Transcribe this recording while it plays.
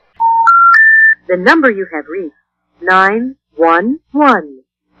The number you have reached, 911,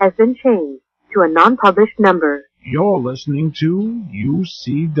 has been changed to a non-published number. You're listening to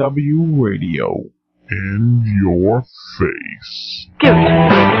UCW Radio. In your face.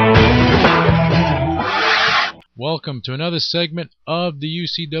 Welcome to another segment of the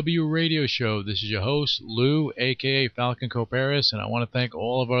UCW Radio Show. This is your host, Lou, a.k.a. Falcon Coparis, and I want to thank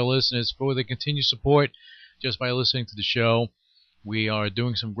all of our listeners for the continued support just by listening to the show. We are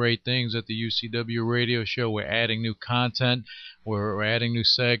doing some great things at the UCW Radio Show. We're adding new content. We're adding new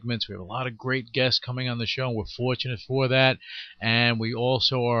segments. We have a lot of great guests coming on the show, and we're fortunate for that. And we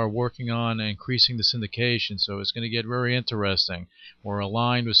also are working on increasing the syndication, so it's going to get very interesting. We're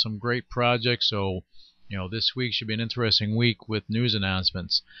aligned with some great projects, so this week should be an interesting week with news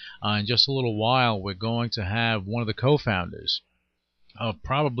announcements. In just a little while, we're going to have one of the co-founders of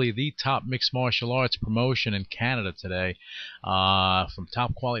probably the top mixed martial arts promotion in Canada today, from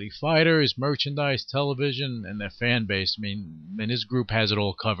top quality fighters, merchandise, television, and their fan base. His group has it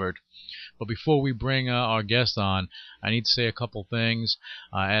all covered. But before we bring our guest on, I need to say a couple things.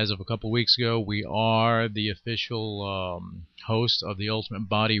 As of a couple weeks ago, we are the official host of the Ultimate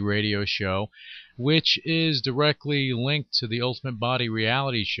Body Radio Show, which is directly linked to the Ultimate Body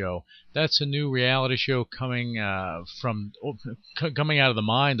reality show. That's a new reality show coming out of the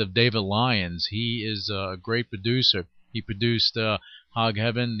mind of David Lyons. He is a great producer. He produced Hog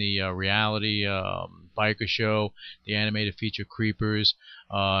Heaven, the reality biker show, the animated feature Creepers.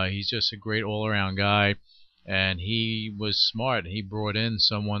 He's just a great all-around guy, and he was smart. He brought in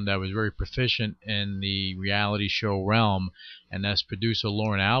someone that was very proficient in the reality show realm, and that's producer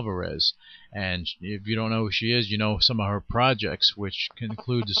Lauren Alvarez. And if you don't know who she is, you know some of her projects, which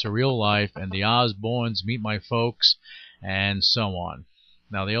include The Surreal Life and The Osbournes, Meet My Folks, and so on.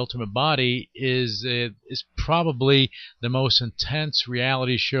 Now, The Ultimate Body is probably the most intense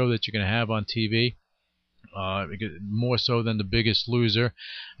reality show that you're going to have on TV, more so than The Biggest Loser.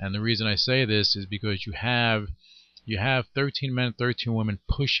 And the reason I say this is because you have 13 men, 13 women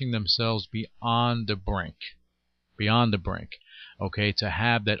pushing themselves beyond the brink, okay, to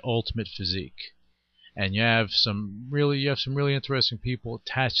have that ultimate physique. And you have some really interesting people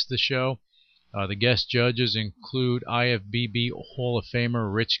attached to the show. The guest judges include IFBB Hall of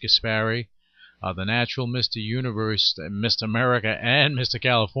Famer Rich Gaspari, the natural Mr. Universe, Mr. America, and Mr.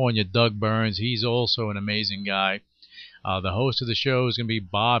 California, Doug Burns. He's also an amazing guy. The host of the show is going to be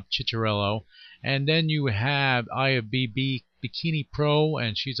Bob Cicciarello. And then you have IFBB Bikini Pro,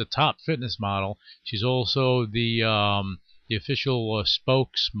 and she's a top fitness model. She's also the official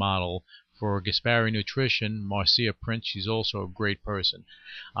spokesmodel for Gaspari Nutrition, Marcia Prince. She's also a great person.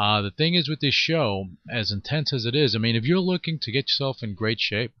 The thing is with this show, as intense as it is, if you're looking to get yourself in great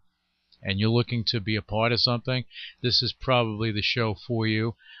shape and you're looking to be a part of something, this is probably the show for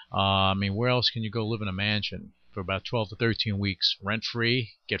you. Where else can you go live in a mansion for about 12 to 13 weeks,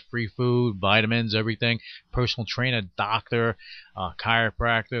 rent-free, get free food, vitamins, everything, personal trainer, doctor,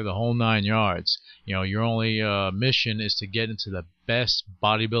 chiropractor, the whole 9 yards. Your only mission is to get into the best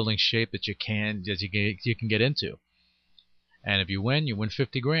bodybuilding shape that you can get into. And if you win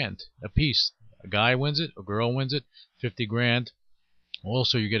 $50,000 a piece. A guy wins it, a girl wins it, $50,000.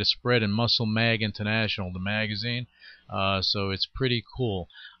 Also, you get a spread in Muscle Mag International, the magazine. So it's pretty cool.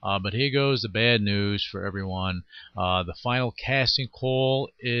 But here goes the bad news for everyone. The final casting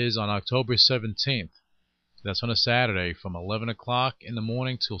call is on October 17th. That's on a Saturday from 11 o'clock in the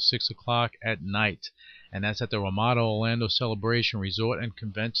morning till 6 o'clock at night. And that's at the Ramada Orlando Celebration Resort and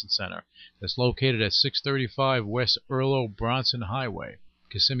Convention Center. That's located at 635 West Earlo Bronson Highway,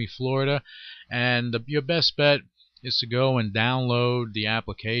 Kissimmee, Florida. And your best bet is to go and download the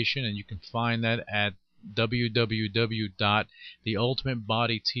application, and you can find that at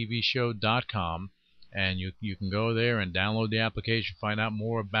www.theultimatebodytvshow.com, and you can go there and download the application, find out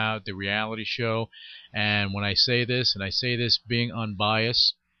more about the reality show. And when I say this, and I say this being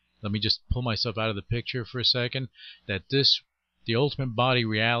unbiased, let me just pull myself out of the picture for a second, that the Ultimate Body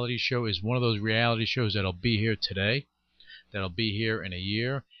reality show is one of those reality shows that'll be here today, that'll be here in a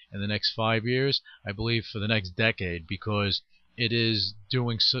year, in the next 5 years, I believe for the next decade, because it is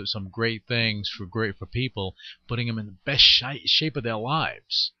doing some great things for people, putting them in the best shape of their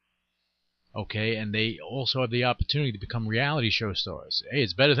lives. Okay, and they also have the opportunity to become reality show stars. Hey,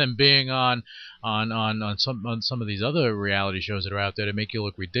 it's better than being on some of these other reality shows that are out there to make you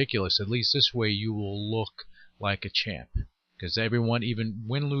look ridiculous. At least this way you will look like a champ. Because everyone, even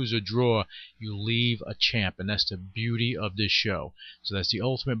win, lose, or draw, you leave a champ, and that's the beauty of this show. So that's the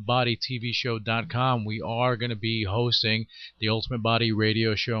UltimateBodyTVShow.com. We are going to be hosting the Ultimate Body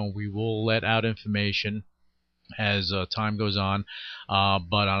Radio Show, and we will let out information as time goes on.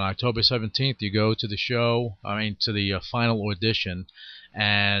 But on October 17th, you go to the show, to the final audition.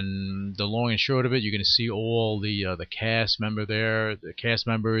 And the long and short of it, you're going to see all the cast the cast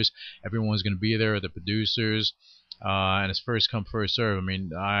members. Everyone's going to be there, the producers. And it's first come, first serve. I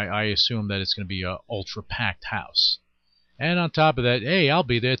mean, I assume that it's going to be a ultra-packed house. And on top of that, hey, I'll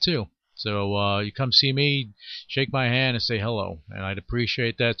be there too. So you come see me, shake my hand, and say hello. And I'd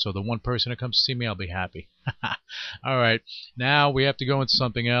appreciate that. So the one person that comes to see me, I'll be happy. All right. Now we have to go into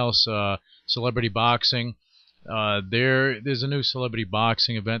something else, celebrity boxing. There's a new celebrity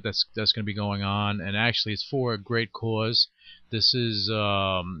boxing event that's going to be going on, and actually it's for a great cause. This is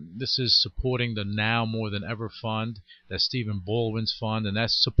supporting the Now More Than Ever Fund. That's Stephen Baldwin's fund, and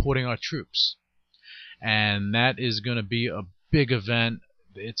that's supporting our troops. And that is going to be a big event.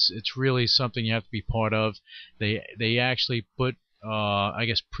 It's really something you have to be part of. They actually put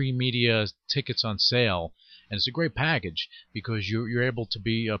pre-media tickets on sale, and it's a great package because you're able to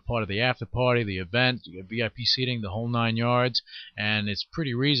be a part of the after party, the event, you get VIP seating, the whole 9 yards, and it's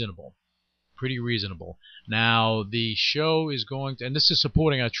pretty reasonable. Now the show is going to, and this is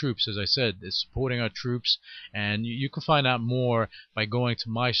supporting our troops, as I said, it's supporting our troops, and you can find out more by going to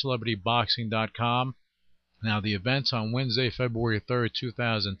mycelebrityboxing.com. Now, the event's on Wednesday, February 3rd,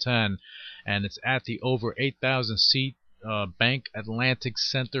 2010, and it's at the over 8,000-seat Bank Atlantic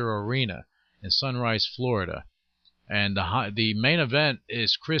Center Arena in Sunrise, Florida. And the main event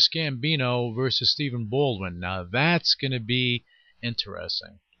is Chris Gambino versus Stephen Baldwin. Now, that's going to be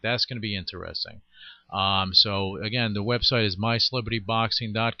interesting. So, again, the website is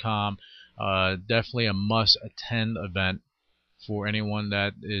mycelebrityboxing.com. Definitely a must-attend event for anyone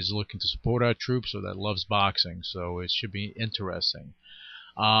that is looking to support our troops or that loves boxing. So it should be interesting.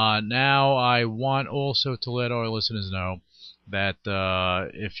 Now I want also to let our listeners know that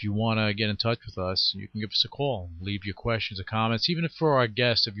if you want to get in touch with us, you can give us a call, leave your questions or comments. Even if for our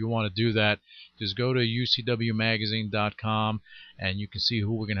guests, if you want to do that, just go to ucwmagazine.com and you can see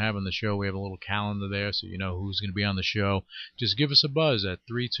who we're going to have on the show. We have a little calendar there so you know who's going to be on the show. Just give us a buzz at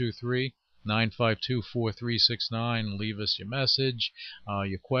 323-952-4369. Leave us your message,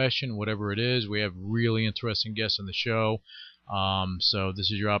 your question, whatever it is. We have really interesting guests on the show. So this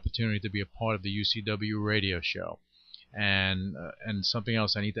is your opportunity to be a part of the UCW radio show. And something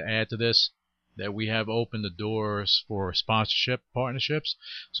else I need to add to this, that we have opened the doors for sponsorship partnerships.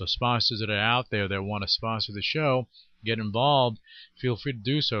 So sponsors that are out there that want to sponsor the show, get involved, feel free to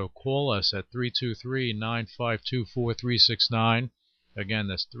do so. Call us at 323-952-4369. Again,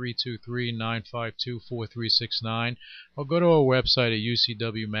 that's 323-952-4369. Or go to our website at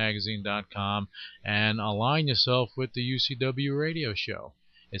ucwmagazine.com and align yourself with the UCW radio show.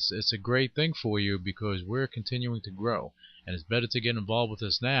 It's a great thing for you because we're continuing to grow. And it's better to get involved with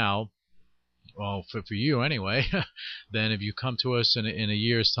us now, well, for you anyway, than if you come to us in a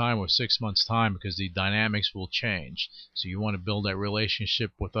year's time or 6 months' time, because the dynamics will change. So you want to build that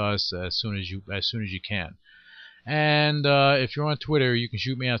relationship with us as soon as you can. And if you're on Twitter, you can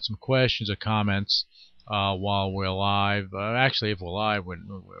shoot me out some questions or comments while we're live. Actually, if we're live,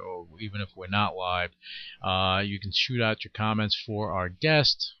 or even if we're not live, you can shoot out your comments for our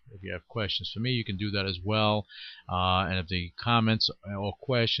guest. If you have questions for me, you can do that as well. And if the comments or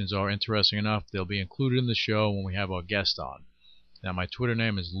questions are interesting enough, they'll be included in the show when we have our guest on. Now, my Twitter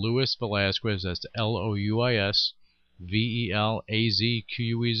name is Louis Velazquez. That's Louis Velazquez.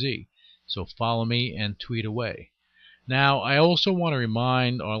 So follow me and tweet away. Now, I also want to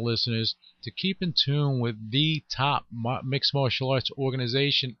remind our listeners to keep in tune with the top mixed martial arts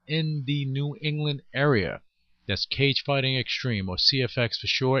organization in the New England area. That's Cage Fighting Extreme, or CFX for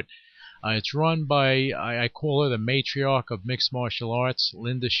short. It's run by, I call her the matriarch of mixed martial arts,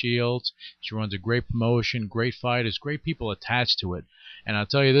 Linda Shields. She runs a great promotion, great fighters, great people attached to it. And I'll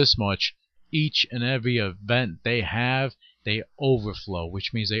tell you this much, each and every event they have, they overflow,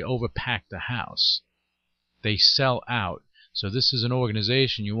 which means they overpack the house. They sell out. So this is an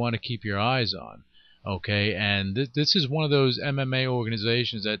organization you want to keep your eyes on. Okay, and this is one of those MMA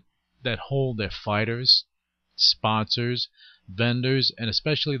organizations that hold their fighters, sponsors, vendors, and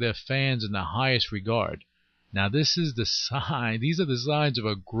especially their fans in the highest regard. Now these are the signs of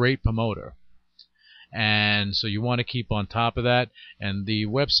a great promoter. And so you want to keep on top of that. And the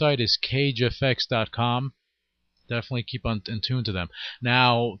website is cagefx.com. Definitely keep in tune to them.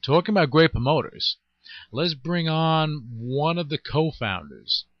 Now, talking about great promoters, let's bring on one of the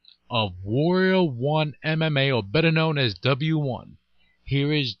co-founders of Warrior One MMA, or better known as W1.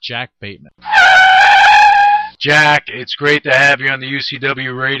 Here is Jack Bateman. Jack, it's great to have you on the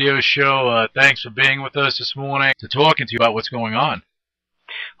UCW radio show. Thanks for being with us this morning to talking to you about what's going on.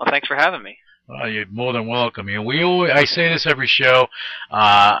 Well, thanks for having me. You're more than welcome. I say this every show.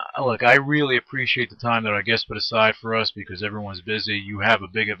 Look, I really appreciate the time that our guests put aside for us because everyone's busy. You have a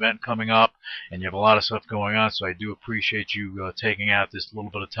big event coming up, and you have a lot of stuff going on. So I do appreciate you taking out this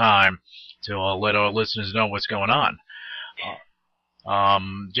little bit of time to let our listeners know what's going on.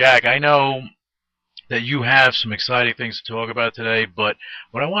 Jack, I know that you have some exciting things to talk about today, but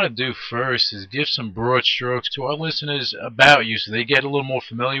what I want to do first is give some broad strokes to our listeners about you so they get a little more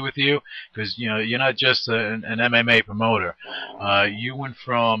familiar with you, because you're not just an MMA promoter. You went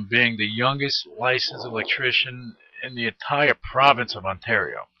from being the youngest licensed electrician in the entire province of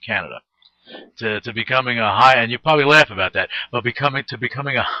Ontario, Canada, to becoming a high, and you probably laugh about that, but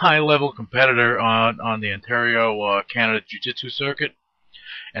becoming a high-level competitor on the Ontario Canada Jiu-Jitsu circuit.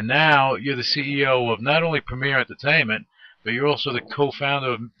 And now you're the CEO of not only Premier Entertainment, but you're also the co-founder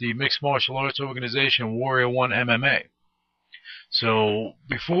of the mixed martial arts organization Warrior One MMA. So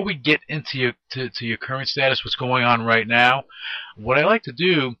before we get into your current status, what's going on right now, what I like to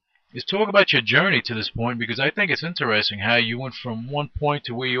do is talk about your journey to this point, because I think it's interesting how you went from one point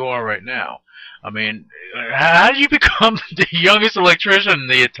to where you are right now. I mean, how did you become the youngest electrician in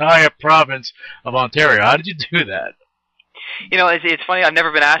the entire province of Ontario? How did you do that? It's funny. I've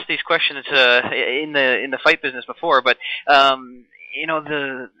never been asked these questions in the fight business before, but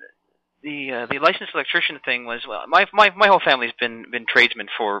the licensed electrician thing was, well, my whole family's been tradesmen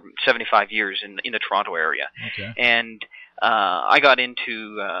for 75 years in the Toronto area. Okay. And I got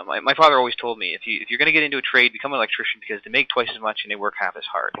into my father always told me, if you're going to get into a trade, become an electrician, because they make twice as much and they work half as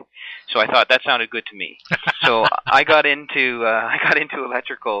hard. So I thought that sounded good to me. So I got into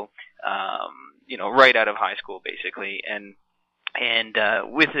electrical right out of high school, basically, and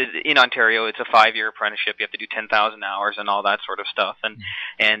with it in Ontario, it's a 5-year apprenticeship. You have to do 10,000 hours and all that sort of stuff. And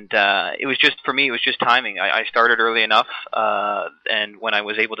it was just, for me, it was just timing. I started early enough, and when I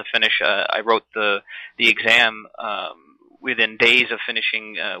was able to finish, I wrote the exam within days of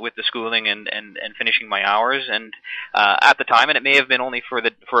finishing with the schooling and finishing my hours. And at the time, and it may have been only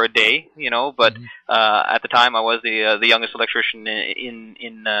for a day, but at the time, I was the youngest electrician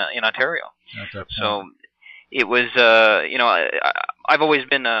in Ontario. So it was, I've always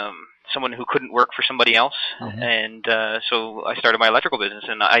been someone who couldn't work for somebody else, and so I started my electrical business,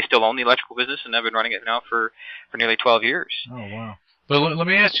 and I still own the electrical business, and I've been running it now for nearly 12 years. Oh, wow. But let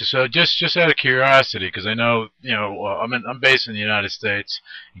me ask you, so just out of curiosity, because I know, I'm based in the United States,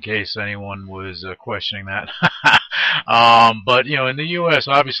 in case anyone was questioning that. But, in the U.S.,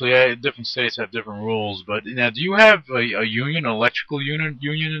 obviously, different states have different rules, but now, do you have a union, an electrical union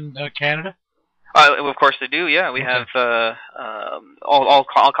in Canada? Of course they do, yeah. We have all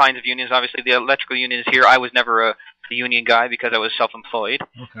kinds of unions. Obviously, the electrical union is here. I was never a union guy because I was self-employed.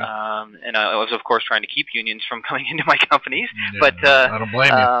 Okay. And I was, of course, trying to keep unions from coming into my companies. Yeah, but I don't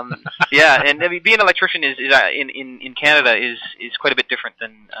blame you. Yeah, and I mean, being an electrician is in Canada is quite a bit different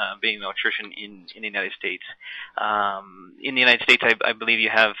than being an electrician in the United States. In the United States, I believe you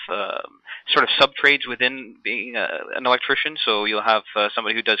have sort of sub-trades within being an electrician. So you'll have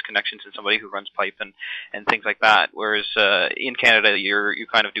somebody who does connections and somebody who runs pipe and things like that. Whereas in Canada, you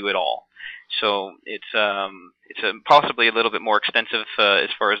kind of do it all. So it's possibly a little bit more extensive as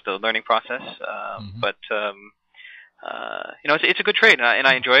far as the learning process, but it's a good trade, and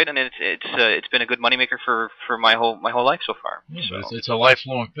I enjoy it, and it's been a good moneymaker for my whole life so far. Yeah, so. It's a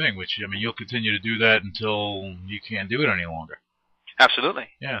lifelong thing, which you'll continue to do that until you can't do it any longer. Absolutely.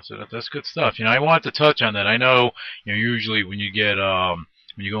 Yeah, so that's good stuff. I wanted to touch on that. I know, usually when you get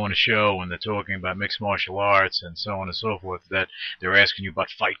when you go on a show and they're talking about mixed martial arts and so on and so forth, that they're asking you about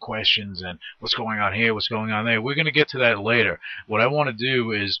fight questions and what's going on here, what's going on there. We're going to get to that later. What I want to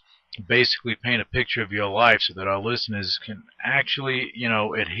do is basically paint a picture of your life so that our listeners can actually,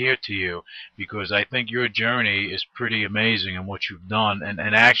 adhere to you, because I think your journey is pretty amazing in what you've done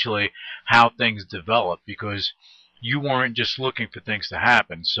and actually how things develop, because you weren't just looking for things to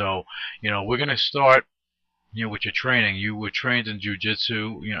happen. So, we're going to start with your training. You were trained in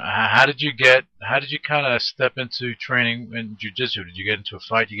jiu-jitsu. How did you kind of step into training in jiu-jitsu? Did you get into a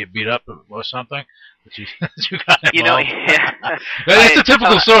fight? Did you get beat up or something? Yeah. That's the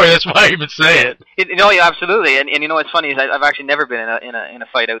typical story. That's why I even say it. Yeah, absolutely. And what's funny is I've actually never been in a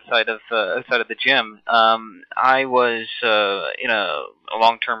fight outside of the gym. I was in a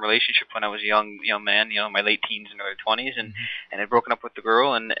long-term relationship when I was a young man, my late teens and early 20s, and had broken up with the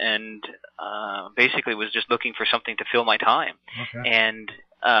girl, and basically was just looking for something to fill my time. Okay. And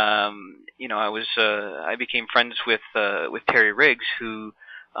I became friends with Terry Riggs, who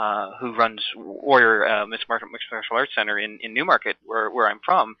who runs Warrior Mixed Martial Arts Center in Newmarket, where I'm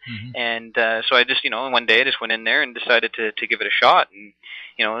from. And so I just, one day I just went in there and decided to give it a shot. And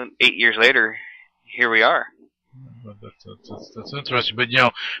 8 years later, here we are. That's interesting.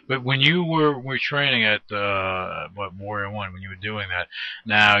 But when you were training at Warrior One, when you were doing that,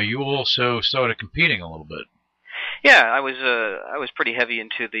 now you also started competing a little bit. Yeah, I was pretty heavy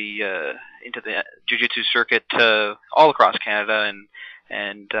into the jiu-jitsu circuit all across Canada,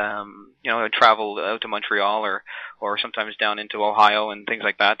 and I'd travel out to Montreal or sometimes down into Ohio and things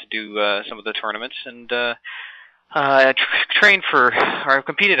like that to do some of the tournaments. And I trained or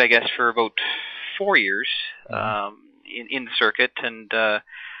competed, I guess, for about 4 years in the circuit, and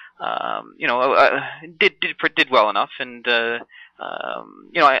did well enough. And I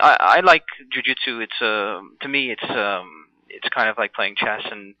like jiu-jitsu. It's to me, it's kind of like playing chess,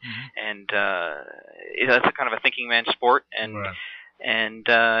 and it's a kind of a thinking man's sport, and. Right. And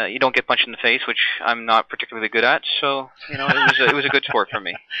you don't get punched in the face, which I'm not particularly good at. So it was a good sport for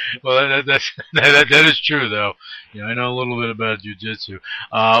me. Well, that is true, though. I know a little bit about jiu-jitsu.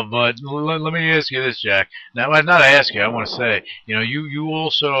 But let me ask you this, Jack. Now, not ask you. I want to say, you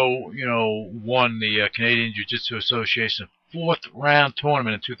also won the Canadian Jiu-Jitsu Association 4th round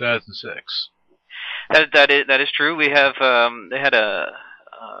tournament in 2006. That is true. We have they had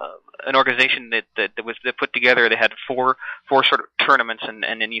an organization that put together. They had four sort of tournaments, and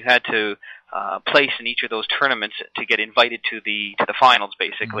then you had to place in each of those tournaments to get invited to the finals,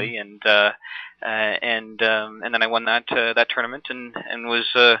 basically. And then I won that tournament and was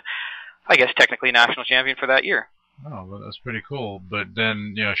I guess technically national champion for that year. Oh, well, that's pretty cool. But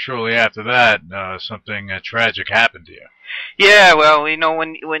then, shortly after that, something tragic happened to you. Yeah, well,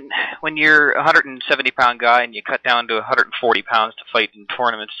 when you're a 170-pound guy and you cut down to 140 pounds to fight in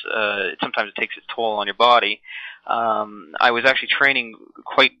tournaments, sometimes it takes its toll on your body. I was actually training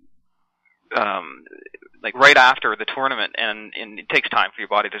quite like right after the tournament, and it takes time for your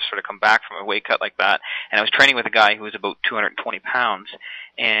body to sort of come back from a weight cut like that. And I was training with a guy who was about 220 pounds,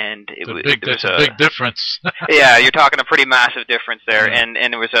 and it was a big difference. Yeah, you're talking a pretty massive difference there. Yeah.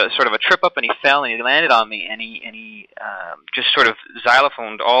 And it was a sort of a trip up, and he fell, and he landed on me, and he just sort of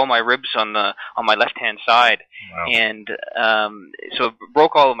xylophoned all my ribs on my left hand side. Wow. And so it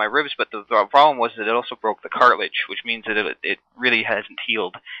broke all of my ribs, but the problem was that it also broke the cartilage, which means that it really hasn't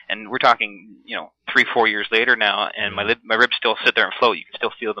healed. And we're talking 3-4 years later now, and my ribs still sit there and float. You can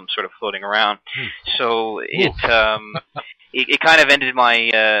still feel them sort of floating around. So it kind of ended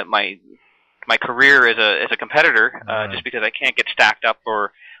my my career as a competitor, just because I can't get stacked up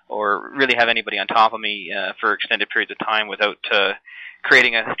or really have anybody on top of me for extended periods of time without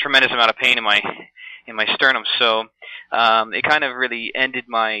creating a tremendous amount of pain in my sternum. So it kind of really ended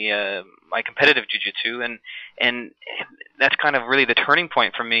my my competitive jiu-jitsu, and that's kind of really the turning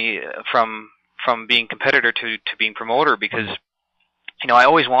point for me from being competitor to being promoter, because I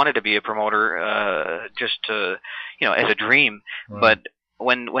always wanted to be a promoter, just to, as a dream. Right. But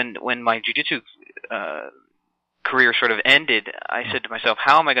when my jiu-jitsu career sort of ended, I said to myself,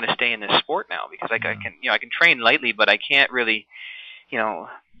 how am I going to stay in this sport now? Because I can train lightly, but I can't really,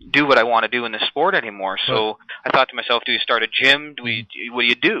 do what I want to do in this sport anymore. So I thought to myself, do you start a gym? What do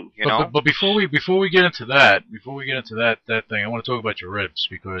you do? But before we get into that thing, I want to talk about your ribs,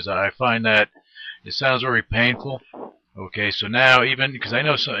 because I find that it sounds very painful. Okay, so now even, because I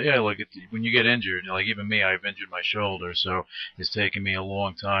know, when you get injured, like even me, I've injured my shoulder, so it's taken me a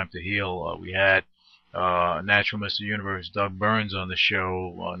long time to heal. We had Natural Mr. Universe Doug Burns on the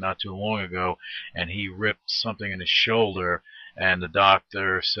show not too long ago, and he ripped something in his shoulder, and the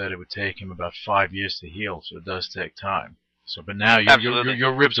doctor said it would take him about 5 years to heal, so it does take time. So, but now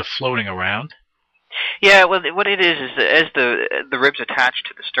your ribs are floating around. Yeah, well, what it is that as the ribs attach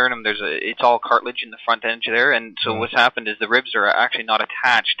to the sternum, it's all cartilage in the front edge there, and so what's happened is the ribs are actually not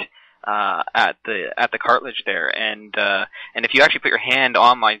attached at the cartilage there, and if you actually put your hand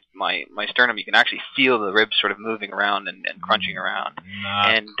on my sternum, you can actually feel the ribs sort of moving around and crunching around,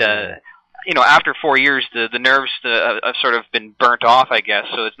 cool. After 4 years, the nerves have sort of been burnt off, I guess,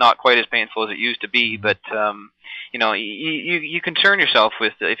 so it's not quite as painful as it used to be, but you concern yourself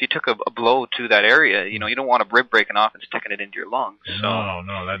with, if you took a blow to that area, you don't want a rib breaking off and sticking it into your lungs. So.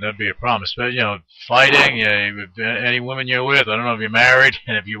 No, that'd be a problem. Especially, fighting, any woman you're with, I don't know if you're married,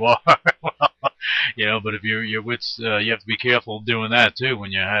 and if you are, but if you're with, you have to be careful doing that too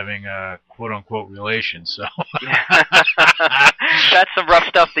when you're having quote unquote relations. So. That's some rough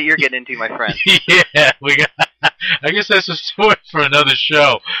stuff that you're getting into, my friend. Yeah, I guess that's a story for another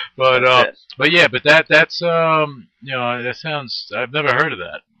show, but that's that sounds. I've never heard of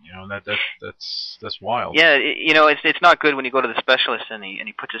that. You know, that's wild. Yeah, it's not good when you go to the specialist and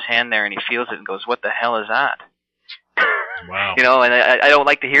he puts his hand there and he feels it and goes, "What the hell is that?" Wow. And I don't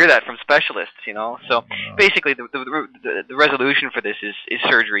like to hear that from specialists. So basically, the resolution for this is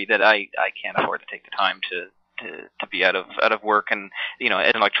surgery. That I can't afford to take the time to be out of work, and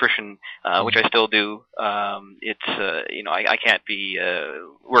as an electrician, which I still do, it's I can't be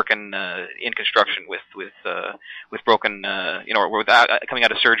working in construction with broken or without coming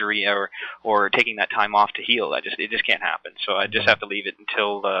out of surgery or taking that time off to heal. It just can't happen. So I just have to leave it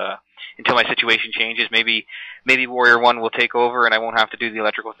until my situation changes. Maybe Warrior One will take over, and I won't have to do the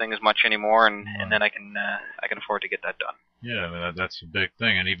electrical thing as much anymore, and then I can afford to get that done. Yeah, I mean, that's a big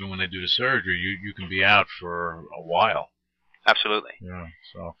thing. And even when they do the surgery, you can be out for a while. Absolutely. Yeah.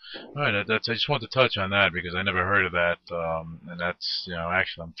 So, all right. I just want to touch on that because I never heard of that. And that's,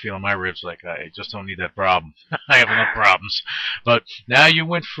 actually, I'm feeling my ribs like I just don't need that problem. I have enough problems. But now you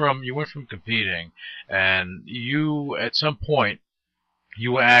went from competing, and you at some point.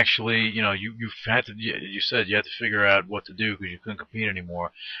 You were actually, you said you had to figure out what to do because you couldn't compete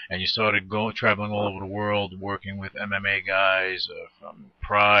anymore, and you started traveling all over the world, working with MMA guys from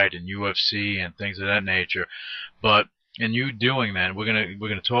Pride and UFC and things of that nature. But in you doing that, we're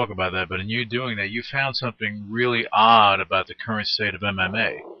gonna talk about that. But in you doing that, you found something really odd about the current state of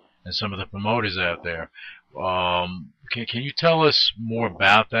MMA and some of the promoters out there. Can you tell us more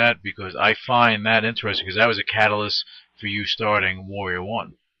about that? Because I find that interesting because that was a catalyst for you starting Warrior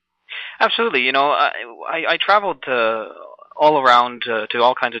One. Absolutely. I traveled all around to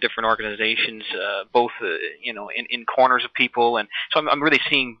all kinds of different organizations, both in corners of people, and so I'm really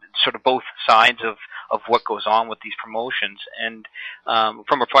seeing sort of both sides of what goes on with these promotions, and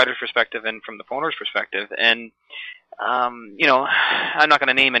from a fighter's perspective and from the promoter's perspective. And I'm not going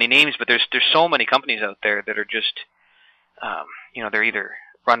to name any names, but there's so many companies out there that are just they're either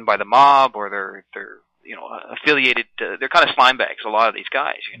run by the mob or they're affiliated. They're kind of slime bags, a lot of these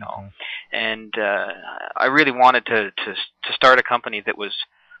guys, Mm-hmm. And I really wanted to start a company that was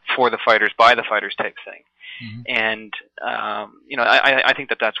for the fighters, by the fighters type thing. Mm-hmm. And I think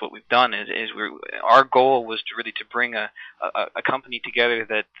that's what we've done. Our goal was to bring a company together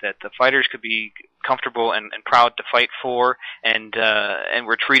that the fighters could be comfortable and proud to fight for, and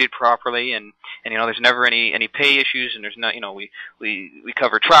we're treated properly, and there's never any pay issues, and there's not we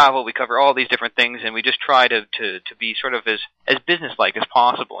cover travel, we cover all these different things, and we just try to be sort of as business-like as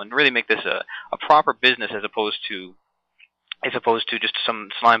possible, and really make this a proper business as opposed to just some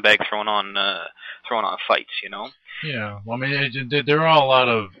slime bag thrown on fights, Yeah, well, I mean, there are a lot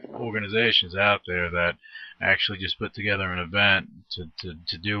of organizations out there that actually just put together an event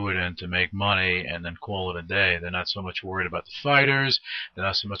to do it and to make money and then call it a day. They're not so much worried about the fighters. They're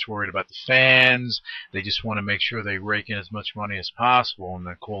not so much worried about the fans. They just want to make sure they rake in as much money as possible and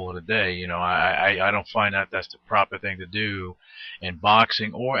then call it a day. I don't find that that's the proper thing to do in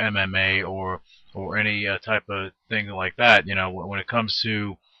boxing or MMA or any type of thing like that. When it comes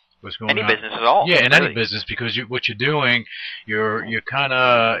to what's going on. Any business at all. Yeah, in really. any business, because what you're doing, you're kind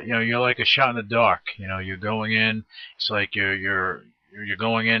of, you're like a shot in the dark. You're going in. It's like you're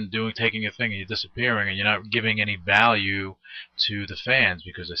going in, taking your thing, and you're disappearing, and you're not giving any value to the fans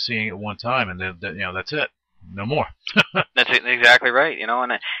because they're seeing it one time, and that's it, no more. That's exactly right.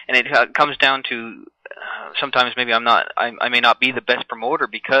 And it comes down to. Sometimes maybe I may not be the best promoter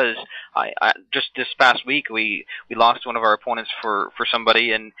because I just this past week we lost one of our opponents for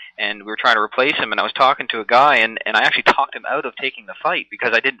somebody and we were trying to replace him, and I was talking to a guy and I actually talked him out of taking the fight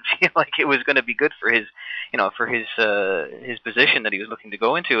because I didn't feel like it was going to be good for his his position that he was looking to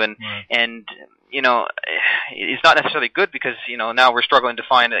go into, and it's not necessarily good because now we're struggling to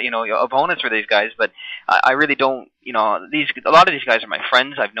find opponents for these guys, but I really don't. A lot of these guys are my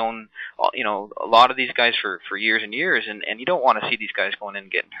friends. I've known a lot of these guys for years and years, and you don't want to see these guys going in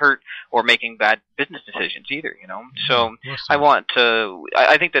and getting hurt or making bad business decisions either. So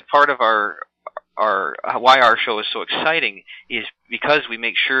I think that part of our why our show is so exciting is because we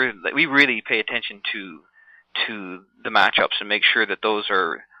make sure that we really pay attention to the matchups and make sure that those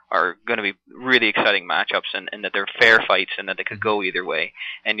are going to be really exciting matchups and that they're fair fights and that they could go either way.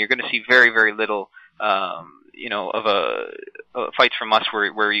 And you're going to see very, very little, of fights from us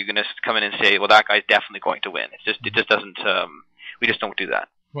where you're going to come in and say, well, that guy's definitely going to win. It just doesn't, we just don't do that.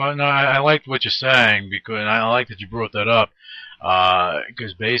 Well, no, I liked what you're saying and I like that you brought that up,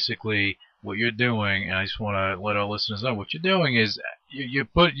 because basically what you're doing, and I just want to let our listeners know, what you're doing is you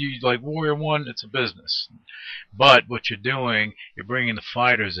like Warrior One, it's a business. But what you're doing, you're bringing the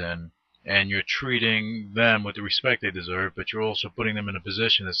fighters in, and you're treating them with the respect they deserve, but you're also putting them in a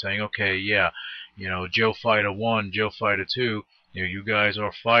position of saying, okay, yeah, Joe Fighter 1, Joe Fighter 2, you guys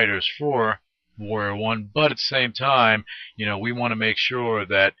are fighters for Warrior One, but at the same time, we want to make sure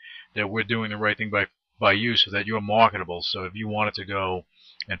that we're doing the right thing by you, so that you're marketable. So if you wanted to go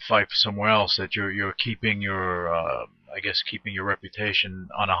and fight for somewhere else, that you're keeping your keeping your reputation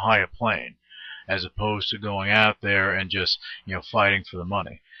on a higher plane, as opposed to going out there and just fighting for the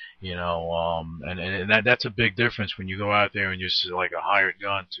money. And that's a big difference when you go out there and you're just like a hired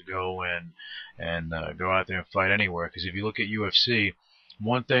gun to go and go out there and fight anywhere. Because if you look at UFC,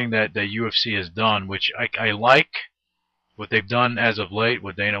 one thing that UFC has done, which I like, what they've done as of late,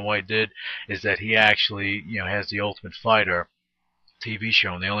 what Dana White did, is that he actually has the Ultimate Fighter TV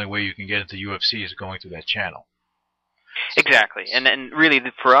show, and the only way you can get into UFC is going through that channel. Exactly, and really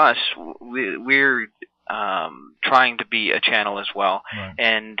for us, we're trying to be a channel as well, right.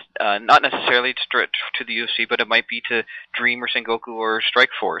 And not necessarily to the UFC, but it might be to Dream or Sengoku or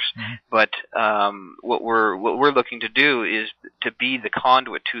Strikeforce. Mm-hmm. But what we're looking to do is to be the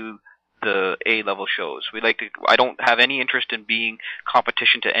conduit to the A-level shows. I don't have any interest in being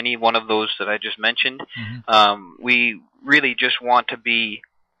competition to any one of those that I just mentioned. Mm-hmm. We really just want to be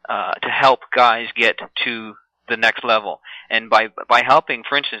to help guys get to the next level, and by helping,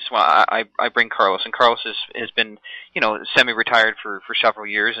 for instance, I bring Carlos, and Carlos has been semi-retired for several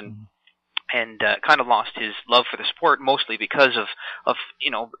years, and kind of lost his love for the sport, mostly because of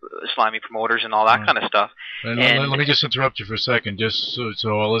slimy promoters and all that kind of stuff. And let me just interrupt you for a second, just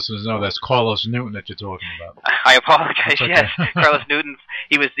so our listeners know, that's Carlos Newton that you're talking about. I apologize. Okay. Yes, Carlos Newton.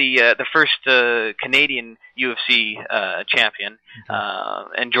 He was the first Canadian UFC champion,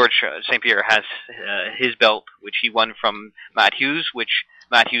 and George St. Pierre has his belt, which he won from Matt Hughes, which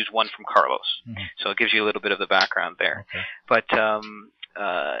Matt Hughes won from Carlos. Mm-hmm. So it gives you a little bit of the background there. Okay. But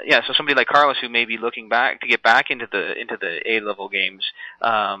so somebody like Carlos, who may be looking to get back into the A-level games,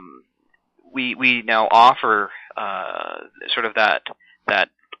 we now offer sort of that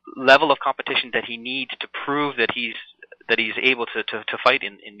level of competition that he needs to prove that he's able to fight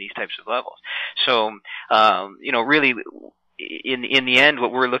in these types of levels. So really in the end,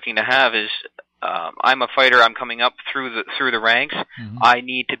 what we're looking to have is, I'm a fighter. I'm coming up through the ranks. Mm-hmm. I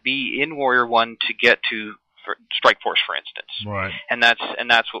need to be in Warrior One to get to Strikeforce, for instance. Right. And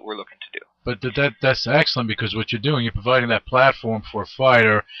that's what we're looking to do. But that's excellent, because what you're doing, you're providing that platform for a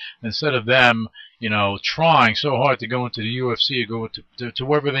fighter, instead of them, trying so hard to go into the UFC, or go to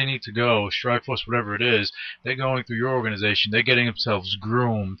wherever they need to go, Strikeforce, whatever it is. They're going through your organization. They're getting themselves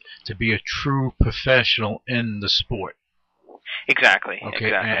groomed to be a true professional in the sport. Exactly. Okay.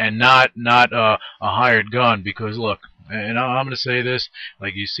 Exactly. And not a hired gun, because look. And I'm going to say this,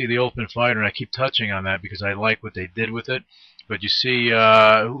 like you see the Ultimate Fighter, and I keep touching on that because I like what they did with it. But you see,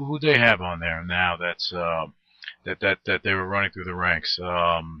 who they have on there now that's that they were running through the ranks.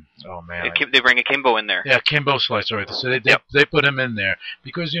 Oh man, they bring a Kimbo in there. Yeah, Kimbo Slice. Right. So they put him in there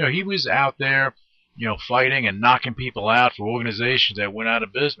because he was out there, fighting and knocking people out for organizations that went out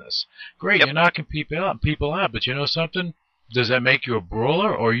of business. Great, You're knocking people out, but you know something? Does that make you a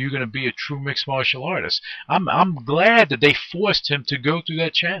brawler, or are you going to be a true mixed martial artist? I'm glad that they forced him to go through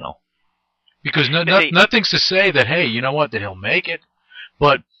that channel, because nothing's to say that, hey, you know what, that he'll make it,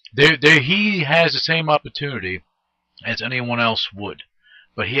 but he has the same opportunity as anyone else would,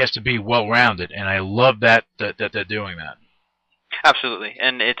 but he has to be well-rounded, and I love that they're doing that. Absolutely,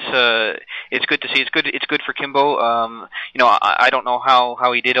 and it's good to see. It's good for Kimbo. I don't know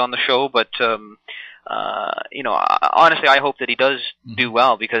how he did on the show, but honestly, I hope that he does do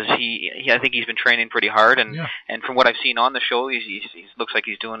well, because I think he's been training pretty hard, and from what I've seen on the show, he looks like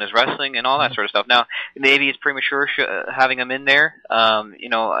he's doing his wrestling and all that sort of stuff. Now, maybe it's premature having him in there.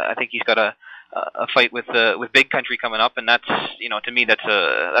 I think he's got a fight with Big Country coming up, and that's to me that's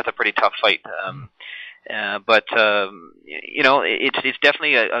a pretty tough fight. But it's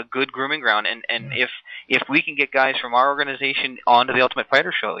definitely a good grooming ground, and if we can get guys from our organization onto the Ultimate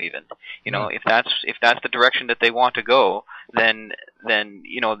Fighter show, even if that's the direction that they want to go, then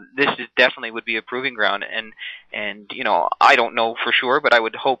this is definitely would be a proving ground, and I don't know for sure, but I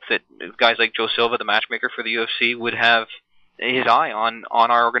would hope that guys like Joe Silva, the matchmaker for the UFC, would have his eye on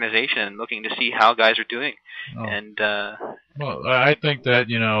our organization and looking to see how guys are doing. Oh. And well, I think that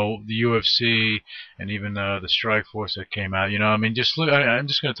the UFC and even the Strikeforce that came out. I'm just going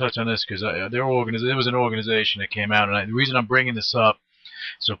to touch on this because there was an organization that came out, and the reason I'm bringing this up,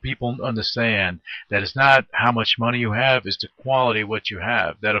 so people understand that it's not how much money you have, it's the quality of what you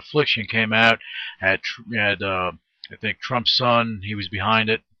have. That Affliction came out, had I think Trump's son, he was behind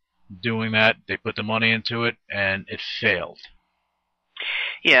it, doing that. They put the money into it, and it failed.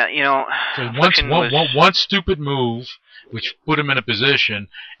 Yeah, So was, one stupid move, which put him in a position,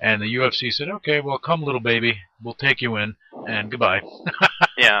 and the UFC said, "Okay, well, come, little baby, we'll take you in, and goodbye."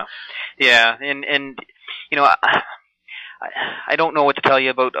 yeah, and I don't know what to tell you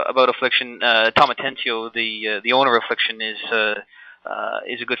about Affliction. Tom Atencio, the owner of Affliction, is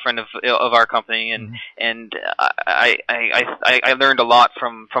a good friend of our company, and I learned a lot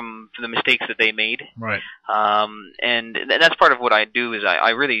from the mistakes that they made. Right. And that's part of what I do is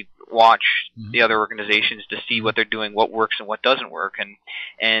I really watch the other organizations to see what they're doing, what works and what doesn't work,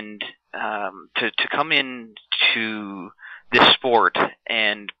 and to come into this sport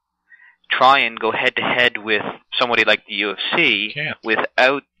and try and go head to head with somebody like the UFC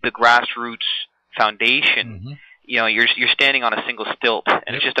without the grassroots foundation. You're standing on a single stilt,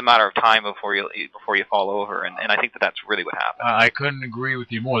 and it's just a matter of time before you fall over. And I think that's really what happened. I couldn't agree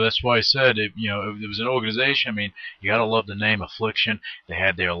with you more. That's why I said if there was an organization. I mean, you gotta love the name Affliction. They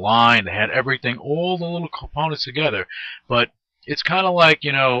had their line, they had everything, all the little components together. But it's kind of like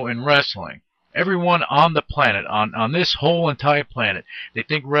in wrestling. Everyone on the planet, on this whole entire planet, they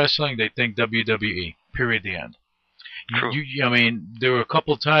think wrestling, they think WWE. Period. The end. True. I mean, there were a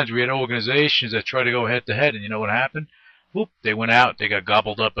couple of times we had organizations that tried to go head to head, and you know what happened? Whoop, they went out, they got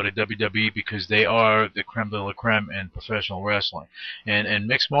gobbled up by the WWE because they are the creme de la creme in professional wrestling. And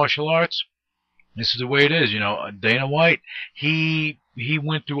mixed martial arts, this is the way it is. Dana White, he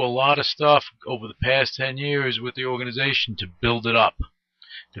went through a lot of stuff over the past 10 years with the organization to build it up.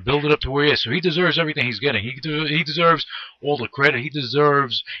 To build it up to where he is. So he deserves everything he's getting. He deserves all the credit. He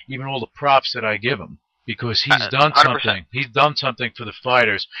deserves even all the props that I give him. Because he's done 100%. Something. He's done something for the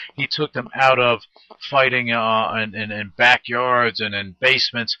fighters. He took them out of fighting in backyards and in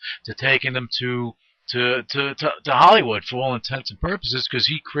basements to taking them to Hollywood for all intents and purposes, because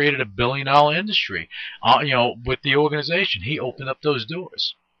he created $1 billion industry. With the organization, he opened up those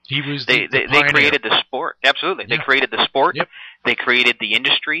doors. He was they created the sport. Absolutely, they created the sport. Yep. They created the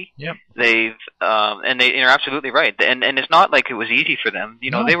industry. Yep. They're absolutely right. And it's not like it was easy for them.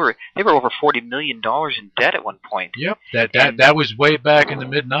 No. They were over $40 million in debt at one point. Yep. That was way back in the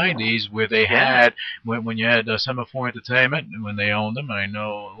mid '90s, where they had when you had Semaphore Entertainment, and when they owned them. I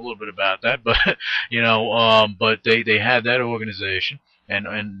know a little bit about that, but but they had that organization.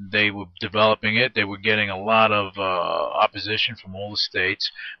 And they were developing it. They were getting a lot of opposition from all the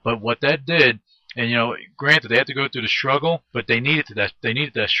states. But what that did, and granted they had to go through the struggle, but they needed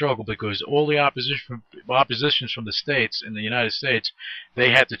that struggle, because all the oppositions from the states in the United States, they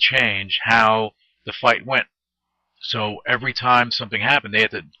had to change how the fight went. So every time something happened, they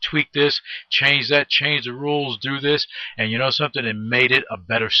had to tweak this, change that, change the rules, do this, and something, it made it a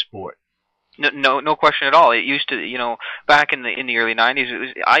better sport. No question at all. It used to, back in the early '90s, it was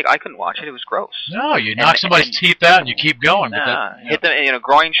I couldn't watch it. It was gross. No, you knock somebody's teeth out and you keep going. Hit them,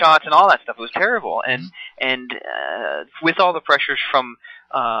 groin shots and all that stuff. It was terrible. And with all the pressures from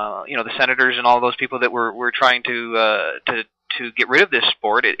the senators and all those people that were trying to get rid of this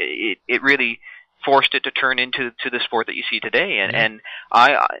sport, it really forced it to turn into the sport that you see today. And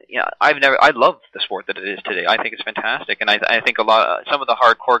I love the sport that it is today. I think it's fantastic, and I think some of the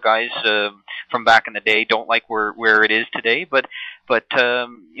hardcore guys from back in the day don't like where it is today. But if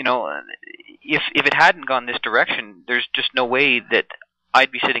it hadn't gone this direction, there's just no way that I'd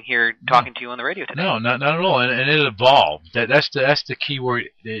be sitting here talking to you on the radio today. No, not at all. And it evolved. That's the key word.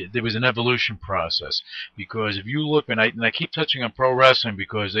 There was an evolution process. Because if you look, and I keep touching on pro wrestling,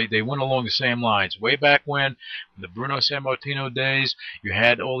 because they went along the same lines. Way back when, in the Bruno Sammartino days, you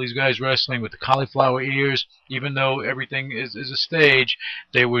had all these guys wrestling with the cauliflower ears. Even though everything is a stage,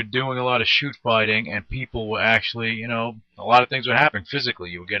 they were doing a lot of shoot fighting, and people were actually, a lot of things were happening physically.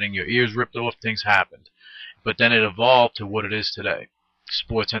 You were getting your ears ripped off. Things happened. But then it evolved to what it is today.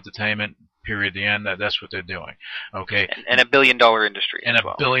 Sports entertainment, period, the end. That's what they're doing. Okay. And $1 billion industry. And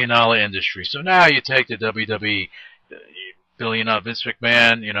 $1 billion industry. So now you take the WWE, billion of Vince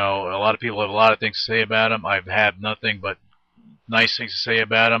McMahon, a lot of people have a lot of things to say about him. I've had nothing but nice things to say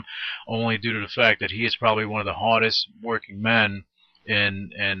about him, only due to the fact that he is probably one of the hardest working men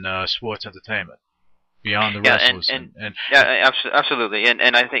in sports entertainment. Beyond the wrestlers, absolutely, and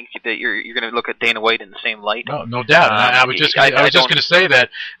I think that you're going to look at Dana White in the same light. No doubt. I was just going to say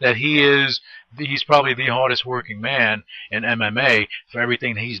that he's probably the hardest working man in MMA for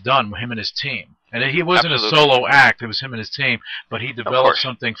everything that he's done with him and his team. And he wasn't a solo act; it was him and his team. But he developed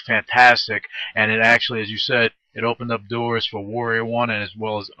something fantastic, and it actually, as you said, it opened up doors for Warrior One, and as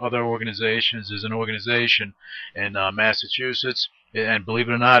well as other organizations. There's an organization in Massachusetts, and believe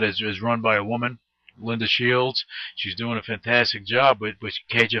it or not, is run by a woman. Linda Shields. She's doing a fantastic job with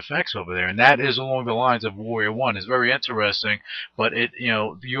KJFX over there, and that is along the lines of Warrior One. It's very interesting, but the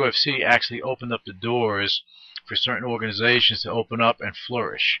UFC actually opened up the doors for certain organizations to open up and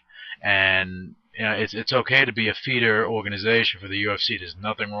flourish. And it's okay to be a feeder organization for the UFC. There's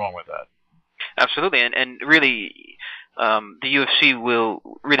nothing wrong with that. Absolutely, and really, the UFC will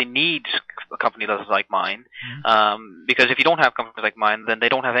really need a company like mine, because if you don't have companies like mine, then they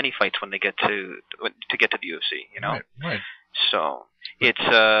don't have any fights when they get to get to the UFC. Right. So it's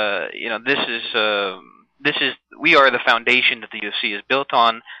this is we are the foundation that the UFC is built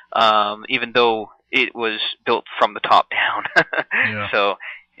on, even though it was built from the top down. Yeah. So.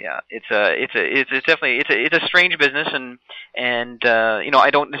 Yeah, it's definitely a strange business, and I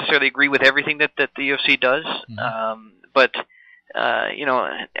don't necessarily agree with everything that the UFC does, but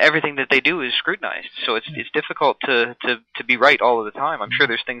everything that they do is scrutinized, so it's difficult to be right all of the time. I'm sure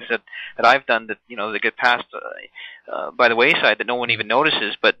there's things that I've done that that get passed by the wayside that no one even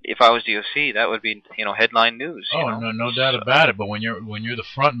notices. But if I was the UFC, that would be headline news. No doubt about it. But when you're the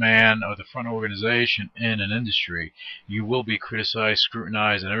front man or the front organization in an industry, you will be criticized,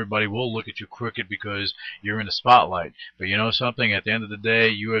 scrutinized, and everybody will look at you crooked because you're in the spotlight. But you know something? At the end of the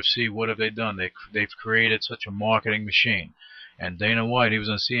day, UFC, what have they done? They've created such a marketing machine. And Dana White, he was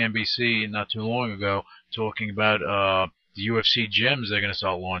on CNBC not too long ago talking about the UFC gyms they're going to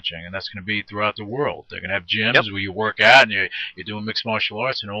start launching, and that's going to be throughout the world. They're going to have gyms where you work out and you're doing mixed martial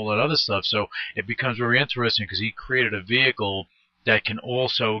arts and all that other stuff. So it becomes very interesting because he created a vehicle that can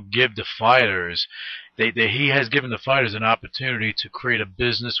also give the fighters, he has given the fighters an opportunity to create a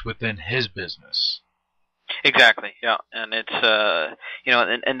business within his business. Exactly. Yeah, and it's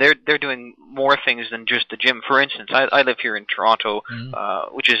and they're doing more things than just the gym. For instance, I live here in Toronto,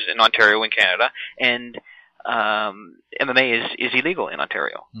 which is in Ontario in Canada, and MMA is illegal in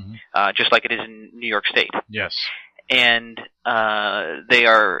Ontario, just like it is in New York State. Yes. And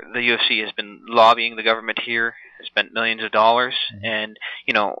the UFC has been lobbying the government here, spent millions of dollars, and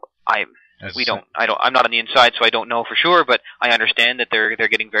I'm not on the inside, so I don't know for sure, but I understand that they're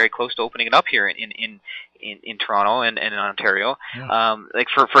getting very close to opening it up here in Toronto and in Ontario. Yeah. Like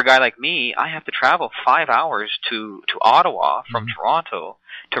for a guy like me, I have to travel 5 hours to Ottawa from Toronto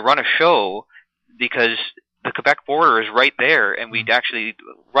to run a show because the Quebec border is right there, and we'd actually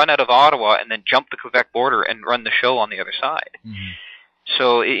run out of Ottawa and then jump the Quebec border and run the show on the other side.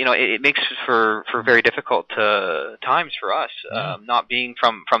 So it makes for very difficult times for us, not being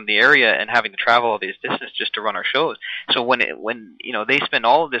from the area and having to travel all this distance just to run our shows. So when they spend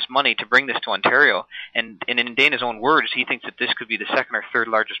all of this money to bring this to Ontario, and in Dana's own words, he thinks that this could be the second or third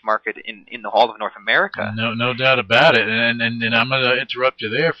largest market in the whole of North America. No doubt about it. And I'm going to interrupt you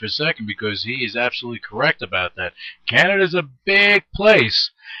there for a second because he is absolutely correct about that. Canada's a big place,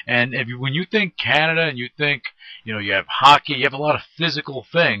 and when you think Canada and you think you have hockey, you have a lot of physical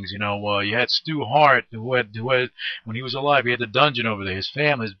things. You had Stu Hart, who had when he was alive, he had the dungeon over there. His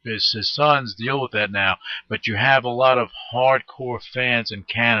family, his sons deal with that now. But you have a lot of hardcore fans in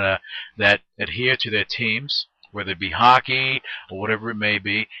Canada that adhere to their teams, whether it be hockey or whatever it may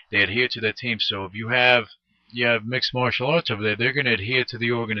be. They adhere to their teams. So if you have mixed martial arts over there, they're going to adhere to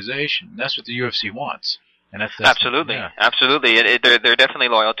the organization. That's what the UFC wants. And that's absolutely. They're definitely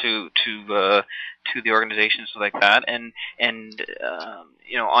loyal to the organizations like that, and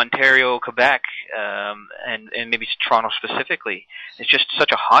Ontario, Quebec, and maybe Toronto specifically, it's just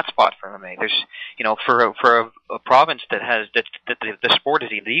such a hot spot for MMA. There's for a province that has the sport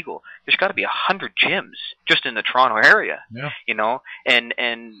is illegal, there's got to be 100 gyms just in the Toronto area.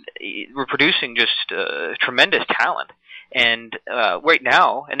 And we're producing just tremendous talent. And right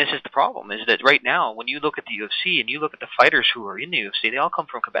now, and this is the problem, is that right now, when you look at the UFC and you look at the fighters who are in the UFC, they all come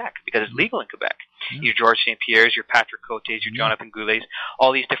from Quebec because it's legal in Quebec. Your George St. Pierre's, your Patrick Cotes, your Jonathan Goulets,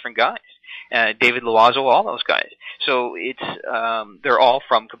 all these different guys. David Loiseau, all those guys. So it's they're all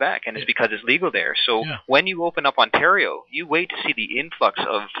from Quebec, and it's because it's legal there. So when you open up Ontario, you wait to see the influx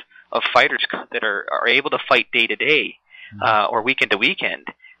of fighters that are able to fight day to day or weekend to weekend.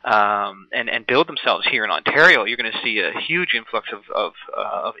 And build themselves here in Ontario. You're going to see a huge influx of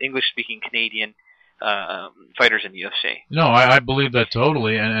English-speaking Canadian fighters in the UFC. No, I believe that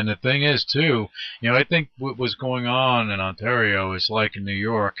totally. And the thing is, too, I think what was going on in Ontario is like in New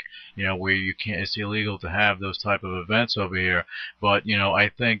York, where it's illegal to have those type of events over here. But, I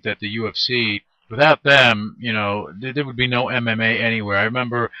think that the UFC, without them, there would be no MMA anywhere. I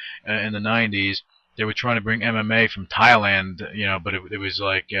remember in the 90s, they were trying to bring MMA from Thailand, but it was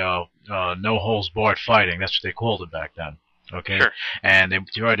like no holds barred fighting. That's what they called it back then. Okay, Sure. and they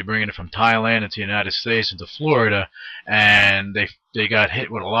tried to bring it from Thailand into the United States into Florida, and they got hit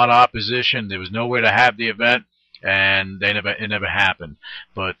with a lot of opposition. There was nowhere to have the event, and it never happened.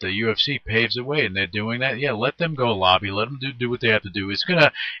 But the UFC paves the way, and they're doing that. Yeah, let them go lobby, let them do what they have to do. It's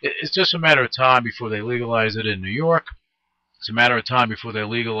just a matter of time before they legalize it in New York. It's a matter of time before they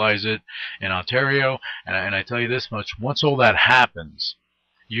legalize it in Ontario. And I tell you this much: once all that happens,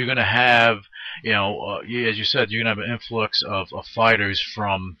 you're going to have, as you said, you're going to have an influx of fighters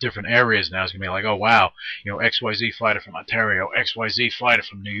from different areas now. It's going to be like, oh, wow, XYZ fighter from Ontario, XYZ fighter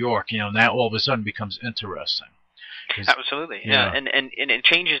from New York. Now all of a sudden becomes interesting. Absolutely, yeah. And it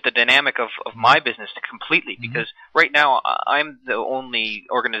changes the dynamic of my business completely, because right now I'm the only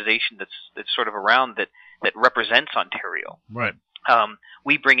organization that's sort of around that represents Ontario. Right.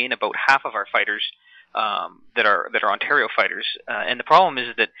 We bring in about half of our fighters that are Ontario fighters, and the problem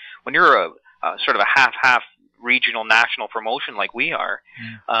is that when you're a sort of a half regional national promotion like we are,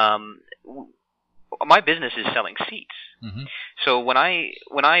 my business is selling seats. Mm-hmm. So when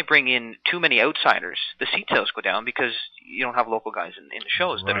I bring in too many outsiders, the seat sales go down because you don't have local guys in the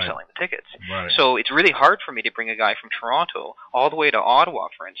shows that are selling the tickets. Right. So it's really hard for me to bring a guy from Toronto all the way to Ottawa,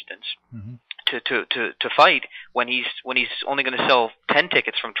 for instance, to fight when he's only going to sell 10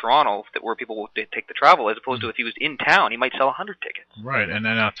 tickets from Toronto where people will take the travel, as opposed to if he was in town, he might sell 100 tickets. Right, and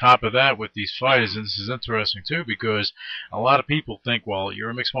then on top of that, with these fighters, and this is interesting too, because a lot of people think, well, you're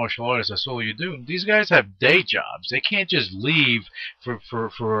a mixed martial artist, that's all you do. These guys have day jobs. They can't just leave for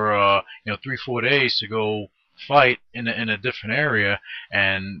 3-4 days to go fight in a different area,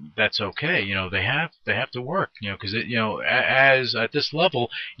 and that's okay. They have to work. Because as at this level,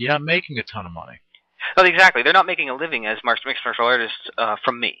 you're not making a ton of money. Well, exactly. They're not making a living as mixed martial artists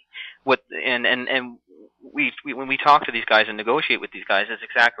from me. When we talk to these guys and negotiate with these guys, that's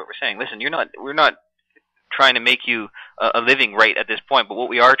exactly what we're saying. Listen, we're not trying to make you a living right at this point, but what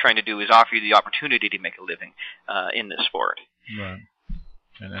we are trying to do is offer you the opportunity to make a living in this sport. Right.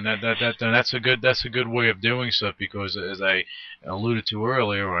 And that's a good way of doing stuff, because as I alluded to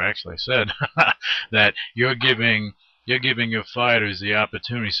earlier, or actually I said, that you're giving your fighters the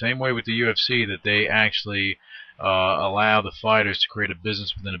opportunity, same way with the UFC, that they actually allow the fighters to create a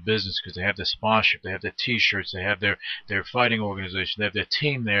business within a business, because they have their sponsorship, they have their T-shirts, they have their fighting organization, they have their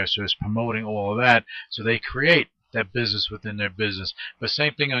team there, so it's promoting all of that, so they create that business within their business. But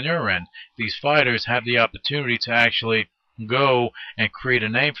same thing on your end, these fighters have the opportunity to actually go and create a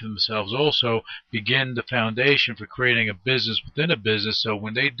name for themselves, also begin the foundation for creating a business within a business, so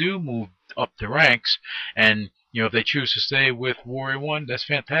when they do move up the ranks, and if they choose to stay with Warrior One, that's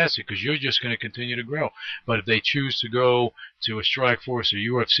fantastic, because you're just going to continue to grow. But if they choose to go to a Strikeforce or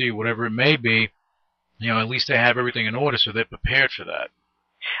UFC, whatever it may be, at least they have everything in order, so they're prepared for that.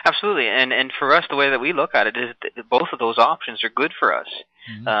 Absolutely, and for us, the way that we look at it is that both of those options are good for us.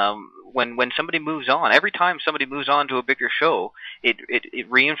 Mm-hmm. When somebody moves on, every time somebody moves on to a bigger show, it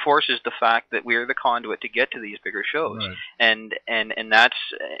reinforces the fact that we're the conduit to get to these bigger shows, right. and that's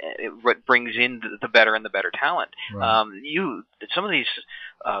what brings in the better and the better talent. Right. Some of these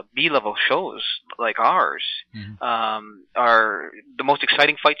B-level shows like ours are the most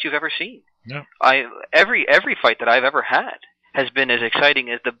exciting fights you've ever seen. Yeah. Every fight that I've ever had has been as exciting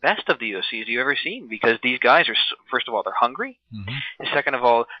as the best of the UFCs you've ever seen, because these guys are, first of all, they're hungry. Mm-hmm. And second of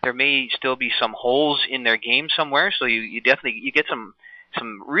all, there may still be some holes in their game somewhere, so you definitely get some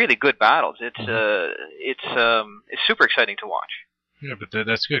really good battles. It's super exciting to watch. Yeah, but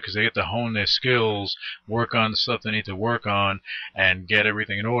that's good, because they get to hone their skills, work on the stuff they need to work on, and get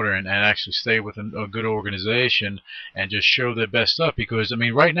everything in order, and actually stay with a good organization and just show their best stuff. Because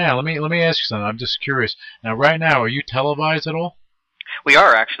right now, let me ask you something. I'm just curious. Now, right now, are you televised at all? We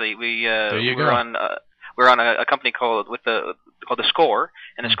are actually. We're on a company called The Score,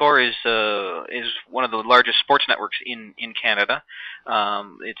 and The Score is one of the largest sports networks in Canada.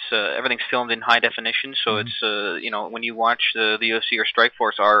 It's everything's filmed in high definition, so it's when you watch the UFC or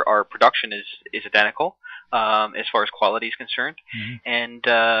Strikeforce, our production is identical as far as quality is concerned. Mm-hmm. And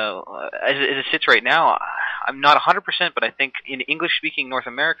as it sits right now, I'm not 100%, but I think in English-speaking North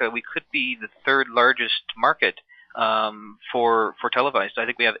America, we could be the third largest market for televised. I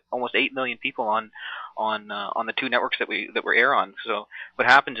think we have almost 8 million people on the two networks that we air on. So what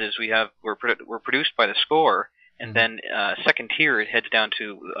happens is we're produced by The Score, and then second tier it heads down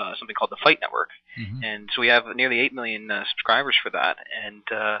to something called the Fight Network, and so we have nearly 8 million subscribers for that, and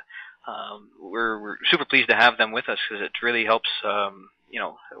we're super pleased to have them with us, because it really helps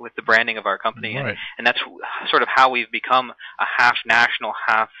with the branding of our company, right. and that's sort of how we've become a half national,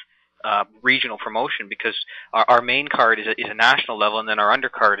 half regional promotion, because our main card is a national level, and then our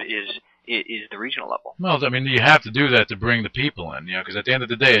undercard is is the regional level. Well, I mean, you have to do that to bring the people in, because at the end of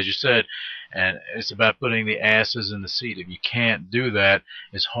the day, as you said, and it's about putting the asses in the seat. If you can't do that,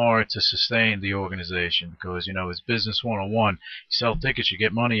 it's hard to sustain the organization because, it's business 101. You sell tickets, you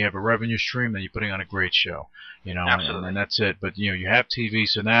get money, you have a revenue stream, then you're putting on a great show, Absolutely. and that's it. But, you have TV,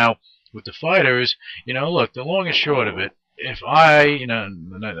 so now with the fighters, look, the long and short of it, if I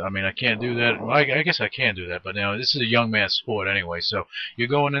can't do that. Well, I guess I can do that, but this is a young man's sport anyway. So you're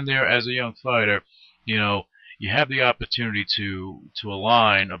going in there as a young fighter, you have the opportunity to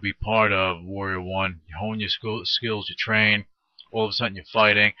align or be part of Warrior One. You hone your skills, you train. All of a sudden you're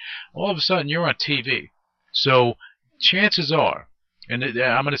fighting. All of a sudden you're on TV. So chances are, and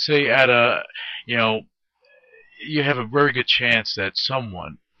I'm going to say you have a very good chance that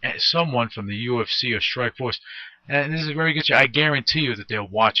someone from the UFC or Strikeforce. And this is a very good show. I guarantee you that they're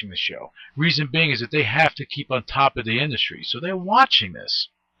watching the show. Reason being is that they have to keep on top of the industry, so they're watching this.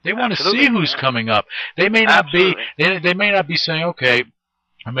 They want to see who's coming up. They may not be. They may not be saying, "Okay,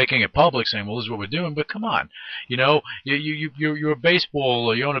 I'm making it public," saying, "Well, this is what we're doing." But come on, you're a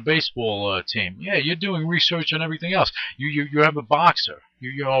baseball. You own a baseball team. Yeah, you're doing research on everything else. You have a boxer.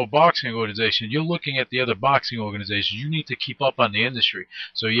 You own a boxing organization. You're looking at the other boxing organizations. You need to keep up on the industry.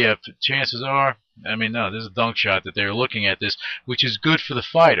 So yeah, chances are. There's a dunk shot that they're looking at this, which is good for the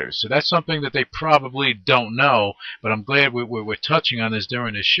fighters. So that's something that they probably don't know, but I'm glad we're touching on this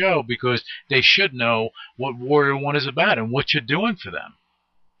during this show because they should know what Warrior One is about and what you're doing for them.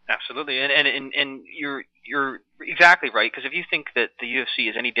 Absolutely, and you're exactly right, because if you think that the UFC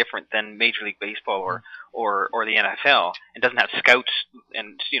is any different than Major League Baseball or the NFL and doesn't have scouts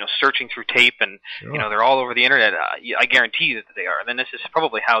and searching through tape and sure. They're all over the internet, I guarantee you that they are. And then this is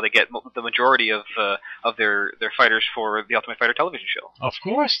probably how they get the majority of their fighters for the Ultimate Fighter television show. Of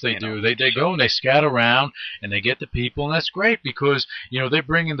course they do. They go and they scout around and they get the people, and that's great because they're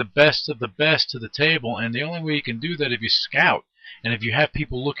bringing the best of the best to the table, and the only way you can do that if you scout. And if you have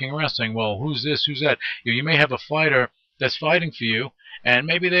people looking around saying, well, who's this, who's that? You may have a fighter that's fighting for you, and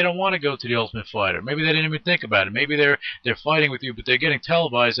maybe they don't want to go to the Ultimate Fighter. Maybe they didn't even think about it. Maybe they're fighting with you, but they're getting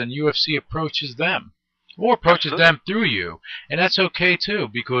televised, and UFC approaches them. Or approaches Absolutely. them through you. And that's okay, too,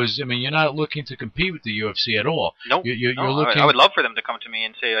 because, you're not looking to compete with the UFC at all. Nope. You're no, looking... I would love for them to come to me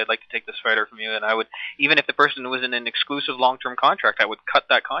and say, I'd like to take this fighter from you, and I would, even if the person was in an exclusive long-term contract, I would cut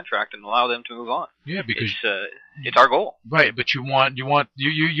that contract and allow them to move on. Yeah, because... It's our goal. Right, but your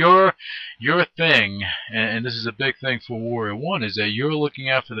thing, and this is a big thing for Warrior One, is that you're looking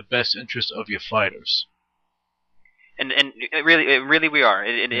out for the best interest of your fighters. And really we are.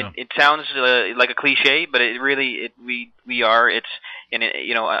 It sounds like a cliche, but we are.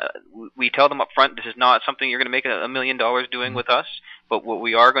 We tell them up front, this is not something you're going to make $1 million doing with us. But what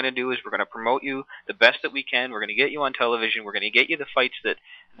we are going to do is we're going to promote you the best that we can. We're going to get you on television. We're going to get you the fights that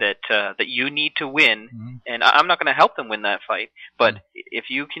you need to win. Mm-hmm. And I'm not going to help them win that fight. But if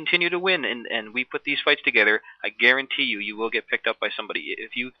you continue to win and we put these fights together, I guarantee you will get picked up by somebody.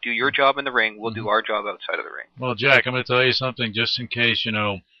 If you do your job in the ring, we'll do our job outside of the ring. Well, Jack, I'm going to tell you something just in case,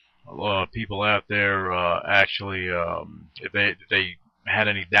 people out there actually, if they had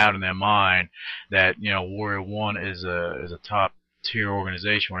any doubt in their mind that, Warrior One is a top tier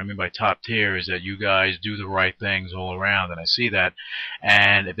organization. What I mean by top tier is that you guys do the right things all around, and I see that.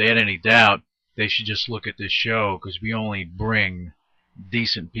 And if they had any doubt, they should just look at this show, because we only bring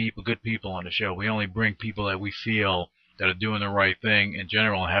decent people, good people on the show. We only bring people that we feel that are doing the right thing in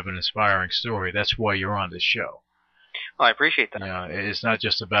general and have an inspiring story. That's why you're on this show. Well, I appreciate that. Yeah, it's not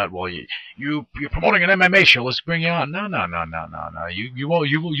just about, well, you're promoting an MMA show, let's bring you on. No.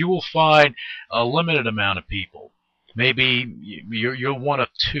 You will find a limited amount of people. Maybe you're one of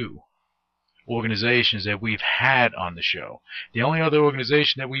two organizations that we've had on the show. The only other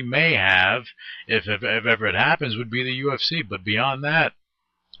organization that we may have, if ever it happens, would be the UFC. But beyond that,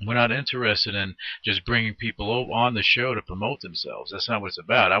 we're not interested in just bringing people on the show to promote themselves. That's not what it's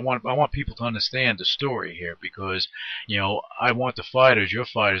about. I want people to understand the story here, because I want the fighters, your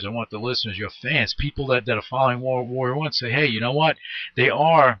fighters, I want the listeners, your fans, people that are following Warrior One, say, hey, you know what? They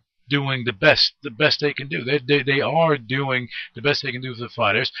are doing the best they can do. They are doing the best they can do for the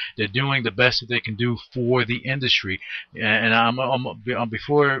fighters. They're doing the best that they can do for the industry. And I know I'm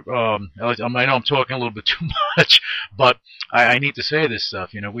talking a little bit too much, but I need to say this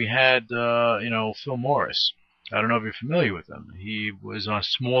stuff. We had Phil Morris. I don't know if you're familiar with him. He was on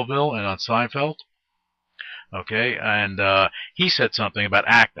Smallville and on Seinfeld. Okay, and he said something about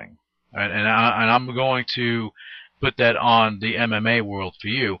acting, and I'm going to put that on the MMA world for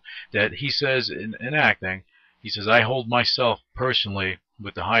you, that he says in acting, he says, I hold myself personally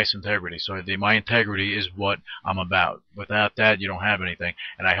with the highest integrity. So my integrity is what I'm about. Without that, you don't have anything.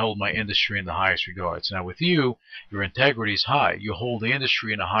 And I hold my industry in the highest regards. Now, with you, your integrity is high. You hold the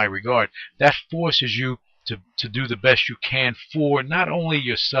industry in a high regard. That forces you to do the best you can for not only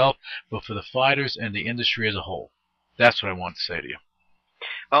yourself, but for the fighters and the industry as a whole. That's what I want to say to you.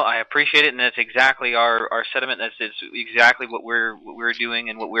 Well, I appreciate it, and that's exactly our sentiment. That's exactly what we're doing,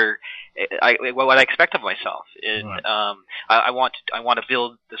 and what I expect of myself. Is Right. I want to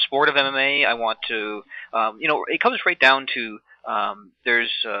build the sport of MMA. I want to, it comes right down to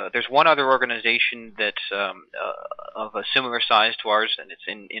there's one other organization that's of a similar size to ours, and it's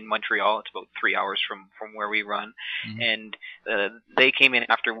in Montreal. It's about 3 hours from where we run, and they came in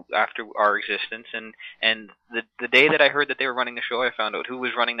after our existence, and the day that I heard that they were running the show, I found out who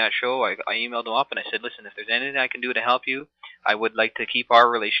was running that show. I emailed them up and I said, listen, if there's anything I can do to help you, I would like to keep our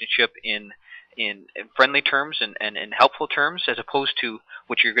relationship in friendly terms and in helpful terms, as opposed to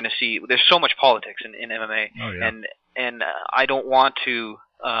what you're going to see. There's so much politics in MMA, Oh, yeah. and I don't want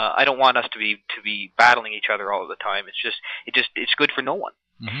us to be battling each other all the time. It's good for no one.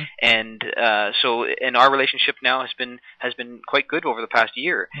 Mm-hmm. And our relationship now has been quite good over the past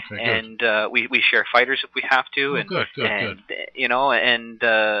year. Okay, and we share fighters if we have to. Oh, and good.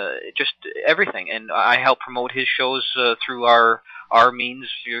 Just everything. And I help promote his shows through our means,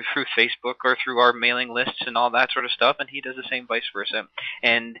 through Facebook or through our mailing lists and all that sort of stuff, and he does the same, vice versa.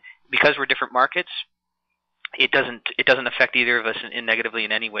 And because we're different markets, it doesn't affect either of us in negatively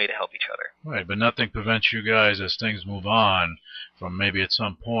in any way to help each other. Right, but nothing prevents you guys, as things move on, from maybe at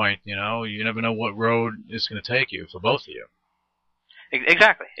some point, you never know what road it's going to take you for both of you.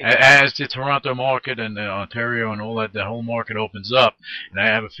 Exactly. As the Toronto market and the Ontario and all that whole market opens up, and I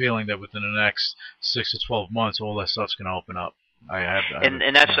have a feeling that within the next 6 to 12 months, all that stuff's going to open up.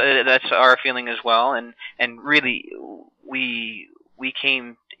 That's our feeling as well. And really, we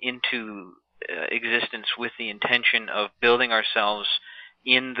came into existence with the intention of building ourselves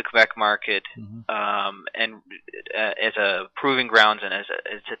in the Quebec market, and as a proving grounds and as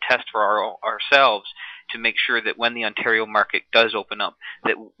a test for ourselves to make sure that when the Ontario market does open up,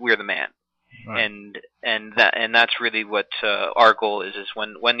 that we're the man. Right. And that's really what our goal is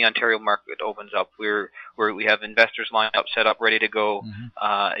when the Ontario market opens up, we have investors lined up, set up, ready to go.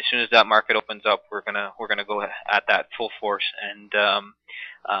 As soon as that market opens up, we're gonna go at that full force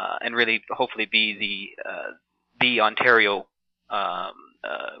and really hopefully be the Ontario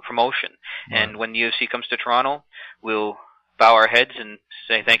promotion. Right. And when the UFC comes to Toronto, we'll bow our heads and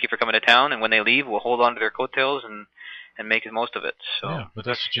say thank you for coming to town. And when they leave, we'll hold on to their coattails and make the most of it. So yeah, but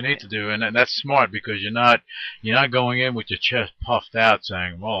that's what you need to do, and that's smart, because you're not going in with your chest puffed out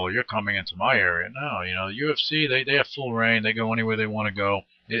saying, "Well, you're coming into my area." No, the UFC they have full reign. They go anywhere they want to go.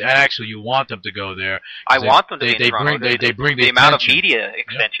 Actually, you want them to go there. I want them to be in Toronto. They bring the amount of media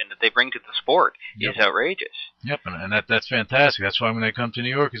extension that they bring to the sport is outrageous. Yep, and that's fantastic. That's why when they come to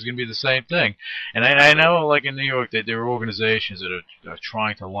New York, it's going to be the same thing. And I know, like in New York, there are organizations that are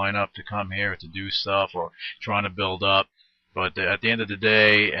trying to line up to come here to do stuff or trying to build up. But at the end of the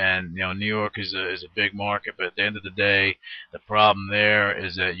day, and New York is a big market, but at the end of the day, the problem there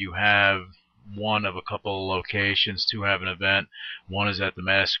is that you have one of a couple of locations to have an event. One is at the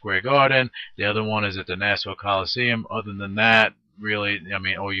Madison Square Garden. The other one is at the Nassau Coliseum. Other than that, really,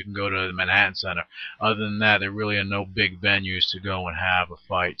 or you can go to the Manhattan Center. Other than that, there really are no big venues to go and have a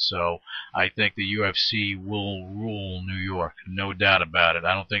fight. So I think the UFC will rule New York, no doubt about it.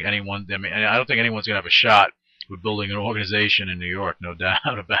 I don't think anyone's going to have a shot with building an organization in New York, no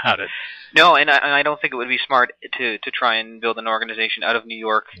doubt about it. No, and I don't think it would be smart to try and build an organization out of New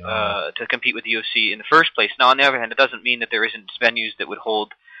York to compete with the UFC in the first place. Now, on the other hand, it doesn't mean that there isn't venues that would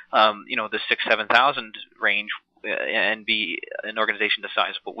hold, the 6,000-7,000 range and be an organization the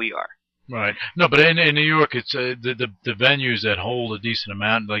size of what we are. Right. No, but in New York, it's the venues that hold a decent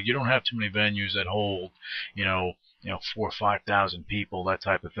amount. Like, you don't have too many venues that hold, 4,000 or 5,000 people, that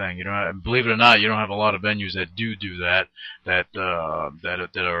type of thing. Believe it or not, you don't have a lot of venues that do that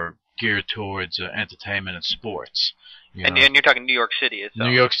are geared towards entertainment and sports. And you're talking New York City itself.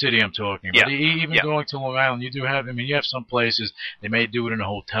 New York City, I'm talking about. Yeah. Even going to Long Island, you do have. You have some places they may do it in a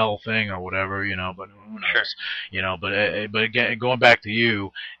hotel thing or whatever, but who knows? Sure. But again, going back to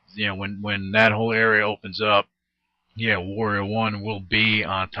you, when that whole area opens up, Warrior One will be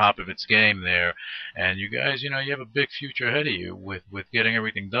on top of its game there, and you guys, you have a big future ahead of you with getting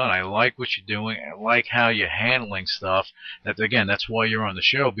everything done. I like what you're doing. I like how you're handling stuff. That's why you're on the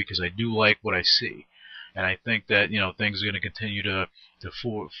show, because I do like what I see. And I think that, things are going to continue to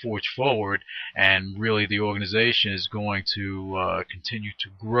forge forward, and really the organization is going to continue to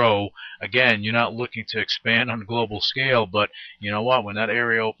grow. Again, you're not looking to expand on a global scale, but you know what? When that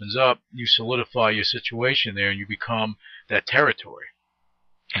area opens up, you solidify your situation there, and you become that territory.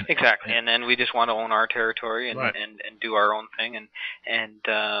 Exactly, and then we just want to own our territory and, right. and do our own thing, and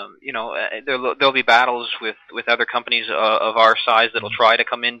there'll be battles with other companies of our size that'll try to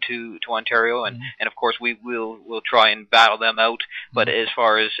come into Ontario, and of course we'll try and battle them out. But as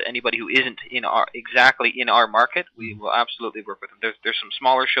far as anybody who isn't exactly in our market, we will absolutely work with them. There's some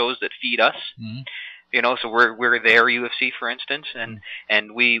smaller shows that feed us. So we're there, UFC for instance,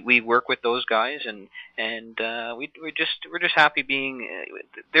 and we work with those guys, and we're just happy being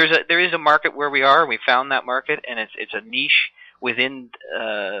there is a market where we are. We found that market, and it's a niche within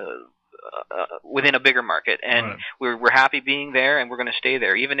a bigger market, and we're happy being there, and we're going to stay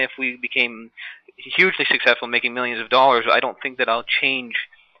there. Even if we became hugely successful, making millions of dollars, I don't think that I'll change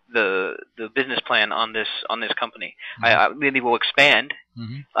the business plan on this company. I maybe we'll expand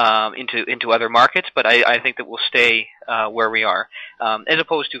into other markets, but I think that we'll stay where we are, as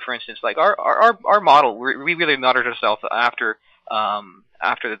opposed to, for instance, like our model. We really modeled ourselves after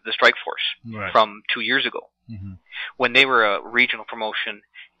the Strike Force from 2 years ago, when they were a regional promotion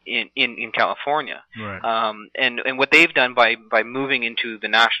in California, and what they've done by moving into the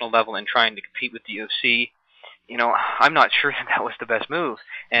national level and trying to compete with the UFC. I'm not sure that was the best move,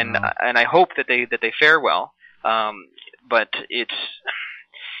 and I hope that they fare well. But it's,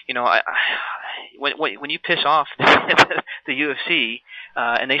 when you piss off the UFC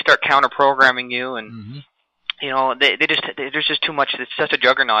and they start counter programming you, and there's just too much. It's such a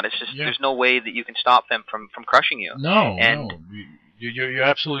juggernaut. It's just there's no way that you can stop them from crushing you. No. You're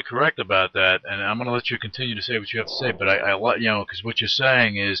absolutely correct about that, and I'm going to let you continue to say what you have to say. But I because what you're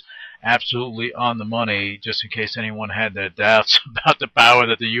saying is absolutely on the money. Just in case anyone had their doubts about the power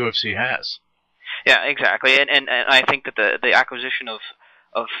that the UFC has. Yeah, exactly, and I think that the acquisition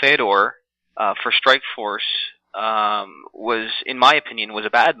of Fedor for Strikeforce was, in my opinion, was a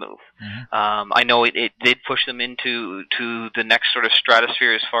bad move. I know it did push them into the next sort of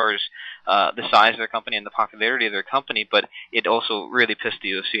stratosphere as far as the size of their company and the popularity of their company, but it also really pissed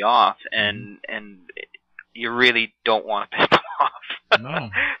the UFC off, and you really don't want to piss them off. No.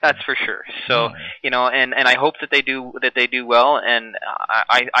 That's for sure. So, and I hope that they do well, and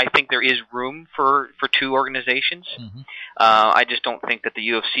I think there is room for two organizations. I just don't think that the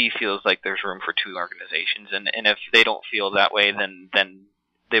UFC feels like there's room for two organizations, and if they don't feel that way, then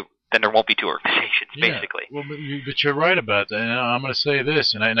there won't be two organizations, basically. Well, but you're right about that. And I'm going to say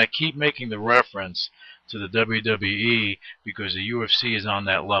this, and I keep making the reference to the WWE because the UFC is on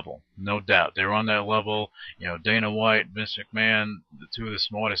that level, no doubt. They're on that level. Dana White, Vince McMahon, the two of the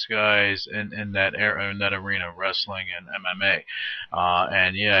smartest guys in that arena, wrestling and MMA.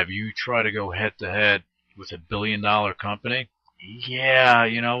 And if you try to go head to head with $1 billion company,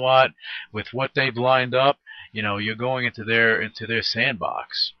 you know what? With what they've lined up, you're going into their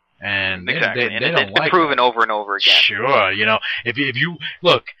sandbox. And exactly. they don't like proven over and over again. Sure, if you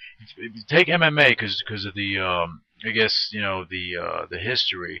look, if you take MMA because of the I guess the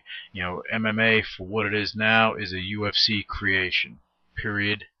history. MMA for what it is now is a UFC creation.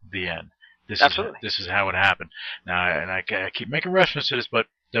 Period. The end. Absolutely. This is how it happened. Now, and I keep making reference to this, but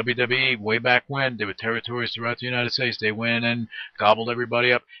WWE, way back when, there were territories throughout the United States. They went and gobbled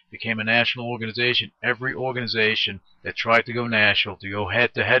everybody up, became a national organization. Every organization that tried to go national, to go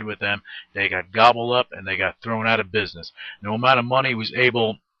head-to-head with them, they got gobbled up and they got thrown out of business. No amount of money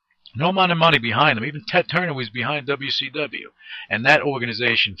behind them. Even Ted Turner was behind WCW, and that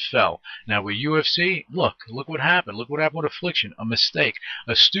organization fell. Now with UFC, look what happened. Look what happened with Affliction. A mistake,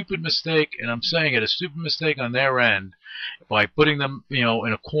 a stupid mistake, and I'm saying it, a stupid mistake on their end by putting them, in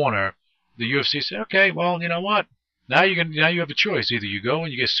a corner. The UFC said, okay, well, you know what? Now you have a choice. Either you go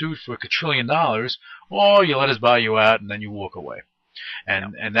and you get sued for $1 quadrillion, or you let us buy you out and then you walk away.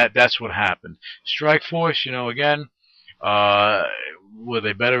 And that's what happened. Strikeforce, again. Were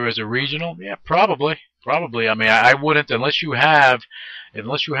they better as a regional? Yeah, probably. I mean, I wouldn't unless you have, I'm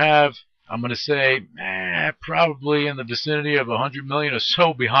going to say, probably in the vicinity of 100 million or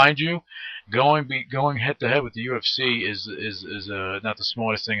so behind you. Going head to head with the UFC is not the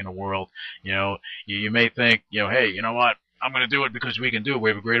smartest thing in the world. You may think, hey, you know what? I'm going to do it because we can do it. We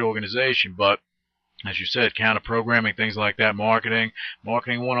have a great organization, but as you said, counter programming, things like that, marketing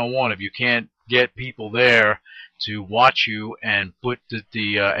 101. If you can't get people there to watch you and put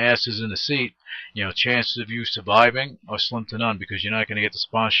the asses in the seat, chances of you surviving are slim to none because you're not going to get the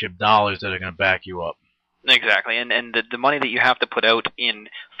sponsorship dollars that are going to back you up. Exactly, and the money that you have to put out in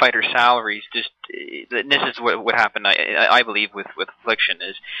fighter salaries, just this is what happened. I believe with Affliction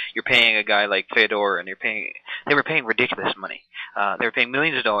is you're paying a guy like Fedor, and they were paying ridiculous money. They were paying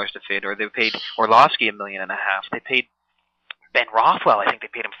millions of dollars to Fedor. They paid Orlovsky $1.5 million. They paid Ben Rothwell, I think they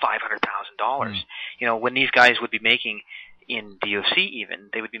paid him $500,000. You know, when these guys would be making in the UFC even,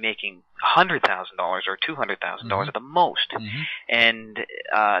 they would be making $100,000 or $200,000 at the most. And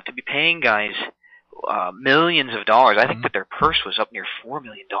to be paying guys millions of dollars, I think that their purse was up near $4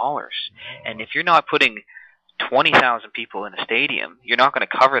 million. And if you're not putting 20,000 people in a stadium, you're not going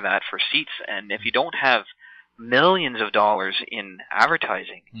to cover that for seats. And if you don't have millions of dollars in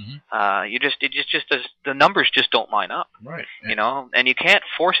advertising, the numbers just don't line up. Right. You know, and you can't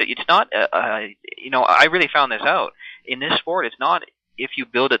force it. It's not, you know, I really found this out. In this sport, it's not if you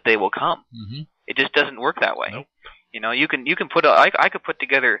build it, they will come. It just doesn't work that way. Nope. You know, you can put I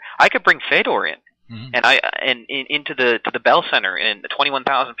could bring Fedor in. And into the Bell Center and the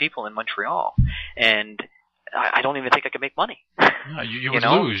 21,000 people in Montreal, and I don't even think I could make money. No, you would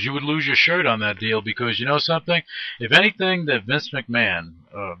lose. You would lose your shirt on that deal because you know something. If anything that Vince McMahon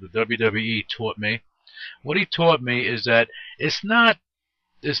of the WWE taught me, what he taught me is that it's not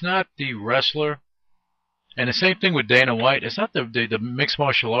the wrestler. And the same thing with Dana White. It's not the mixed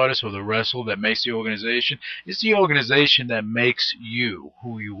martial artist or the wrestler that makes the organization. It's the organization that makes you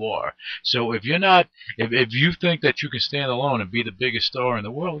who you are. So if you're not, if you think that you can stand alone and be the biggest star in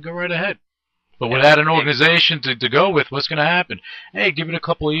the world, go right ahead. But without an organization to go with, what's going to happen? Hey, give it a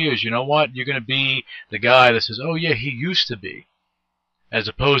couple of years. You know what? You're going to be the guy that says, oh, yeah, he used to be. As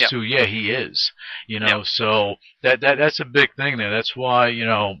opposed to, yeah, he is. You know, so that's a big thing there. That's why, you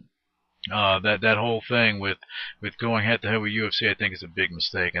know, that whole thing with going head to head with UFC, I think is a big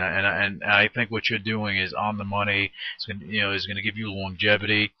mistake, and I think what you're doing is on the money. It's going to give you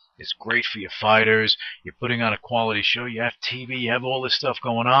longevity. It's great for your fighters. You're putting on a quality show. You have TV. You have all this stuff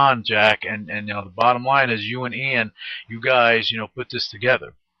going on, Jack. And you know the bottom line is you and Ian, you guys, put this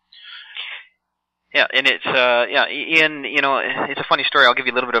together. Yeah, and it's Ian. It's a funny story. I'll give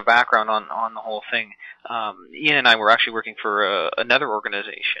you a little bit of background on the whole thing. Ian and I were actually working for another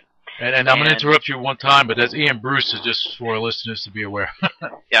organization. And I'm going to interrupt you one time, but that's Ian Brewster, just for our listeners to be aware.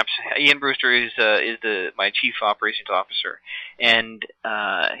 Yeah, Ian Brewster is my chief operations officer, and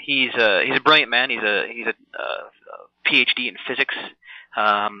he's a brilliant man. He's a PhD in physics,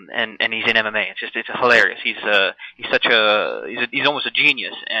 and he's in MMA. It's hilarious. He's almost a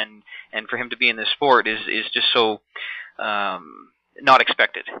genius, and for him to be in this sport is just so not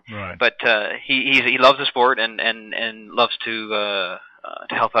expected. Right. But he loves the sport and loves to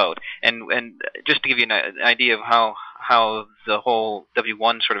help out. And just to give you an idea of how the whole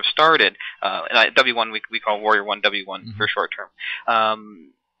W1 sort of started, W1 we call Warrior 1 W1 for short term.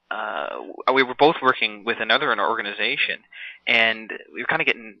 We were both working with another organization, and we were kind of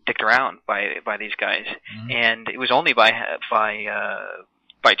getting dicked around by these guys. And it was only by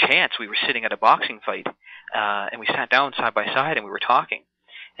chance we were sitting at a boxing fight, and we sat down side by side and we were talking,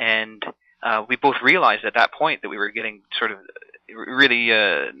 and we both realized at that point that we were getting sort of really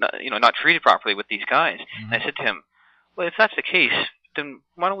not treated properly with these guys. And I said to him, well, if that's the case, then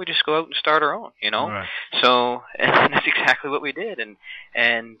why don't we just go out and start our own, Right. So, and that's exactly what we did, and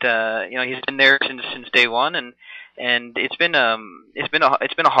he's been there since day one, and it's been a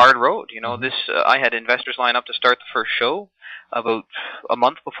hard road. I had investors line up to start the first show. About a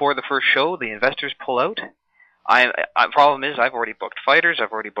month before the first show, the investors pull out. Problem is, I've already booked fighters,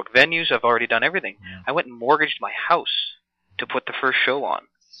 I've already booked venues, I've already done everything. Yeah. I went and mortgaged my house to put the first show on.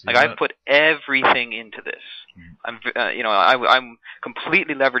 I've put everything into this. I'm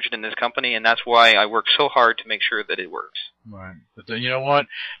completely leveraged in this company, and that's why I work so hard to make sure that it works. Right. But you know what?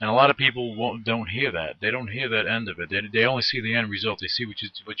 And a lot of people don't hear that. They don't hear that end of it. They only see the end result. They see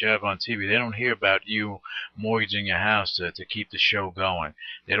what you have on TV. They don't hear about you mortgaging your house to keep the show going.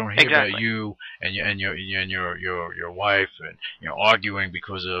 They don't hear about you and your wife and arguing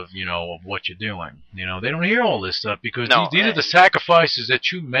because of of what you're doing. They don't hear all this stuff because these are the sacrifices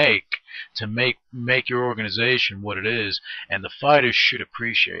that you make to make your organization what it is, and the fighters should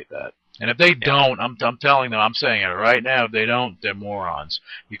appreciate that. And if they don't, I'm telling them, I'm saying it right now, if they don't, they're morons,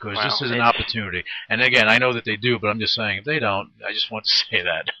 because this is an opportunity. And again, I know that they do, but I'm just saying, if they don't, I just want to say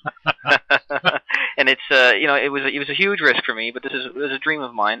that. and it's it was a huge risk for me, but it was a dream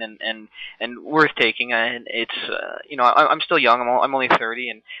of mine, and worth taking. And it's I'm still young. I'm only 30,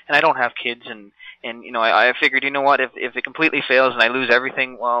 and I don't have kids, and I figured, if it completely fails and I lose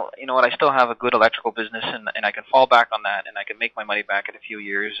everything, well, I still have a good electrical business, and I can fall back on that, and I can make my money back in a few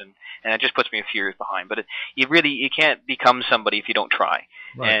years, and it just puts me a few years behind. But you can't become somebody if you don't try.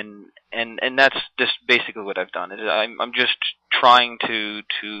 Right. And that's just basically what I've done. I'm just trying to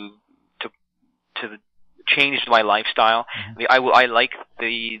change my lifestyle. Mm-hmm. I like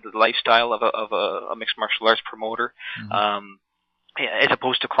the lifestyle of a mixed martial arts promoter. Mm-hmm. As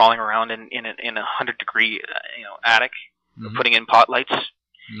opposed to crawling around in a 100-degree attic, Mm-hmm. putting in pot lights.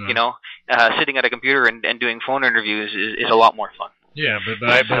 Yeah. Sitting at a computer and doing phone interviews is a lot more fun. Yeah,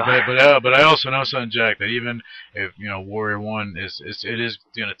 but I also know something, Jack, that even if Warrior One it is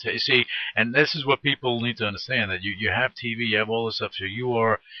going to see, and this is what people need to understand, that you have TV, you have all this stuff,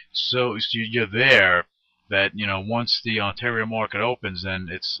 so you're there. That once the Ontario market opens, then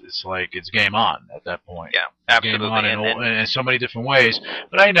it's like it's game on at that point. Yeah, absolutely. Game on in so many different ways.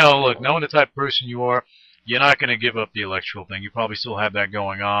 But I know, look, knowing the type of person you are, you're not going to give up the electrical thing. You probably still have that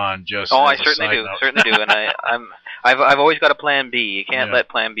going on. I certainly do, and I've always got a plan B. You can't let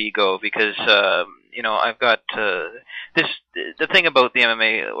plan B go, because I've got this. The thing about the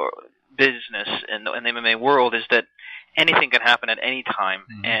MMA business and the MMA world is that anything can happen at any time,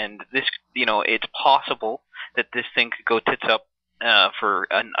 mm-hmm. and this, it's possible that this thing could go tits up for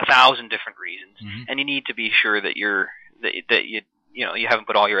 1,000 different reasons, mm-hmm. and you need to be sure that you haven't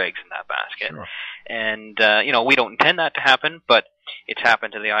put all your eggs in that basket. Sure. And we don't intend that to happen, but it's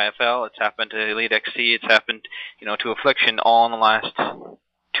happened to the IFL, it's happened to Elite XC, it's happened to Affliction all in the last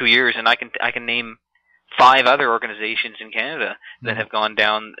 2 years, and I can name 5 other organizations in Canada that have gone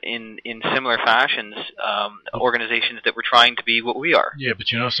down in similar fashions, organizations that were trying to be what we are. Yeah, but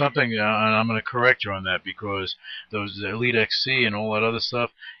something, and I'm going to correct you on that, because those Elite XC and all that other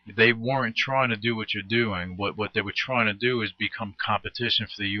stuff, they weren't trying to do what you're doing. What they were trying to do is become competition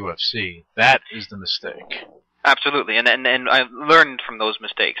for the UFC. That is the mistake. Absolutely, and I learned from those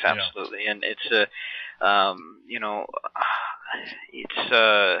mistakes. Absolutely, yeah. And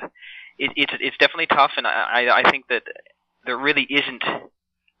it's definitely tough, and I think that there really isn't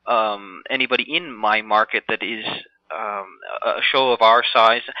anybody in my market that is a show of our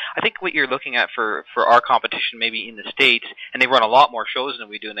size. I think what you're looking at for our competition, maybe in the States, and they run a lot more shows than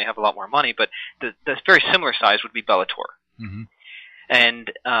we do, and they have a lot more money, but the very similar size would be Bellator. Mm-hmm.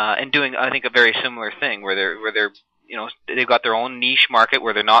 And doing, I think, a very similar thing where they're they've got their own niche market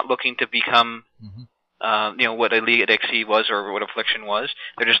where they're not looking to become mm-hmm. What Elite XC was or what Affliction was.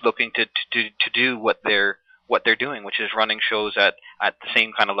 They're just looking to do what they're doing, which is running shows at the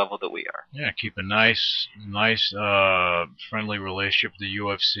same kind of level that we are. Yeah, keep a nice friendly relationship with the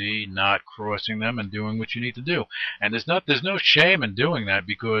UFC, not crossing them, and doing what you need to do. And there's no shame in doing that,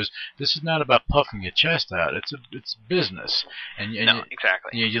 because this is not about puffing your chest out. It's business. And no,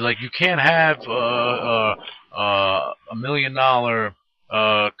 exactly. You can't have $1 million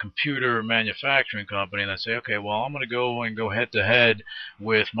computer manufacturing company and then say, okay, well, I'm going to go head to head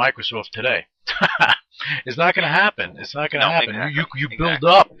with Microsoft today. It's not going to happen. It's not going to happen. Exactly.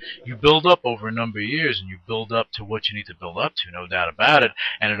 You build up over a number of years, and you build up to what you need to build up to, no doubt about it,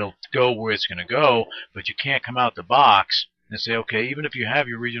 and it'll go where it's going to go, but you can't come out the box and say, okay, even if you have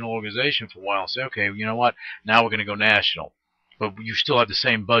your regional organization for a while, say, okay, you know what, now we're going to go national. But you still have the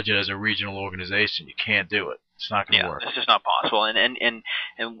same budget as a regional organization. You can't do it. It's not going to work. It's just not possible. And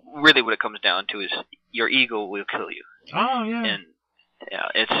really what it comes down to is your ego will kill you. Oh, yeah. And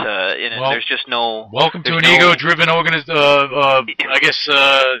it's there's just no. Welcome to an ego-driven arena. Yeah,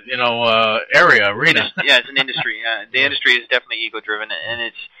 it's an industry. Yeah, the industry is definitely ego-driven, and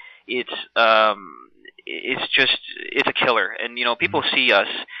it's a killer. And people see us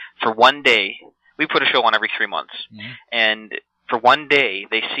for one day. We put a show on every 3 months, and for one day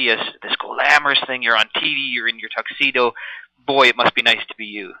they see us, this glamorous thing. You're on TV. You're in your tuxedo. Boy, it must be nice to be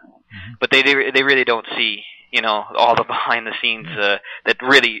you. But they really don't see. All the behind the scenes that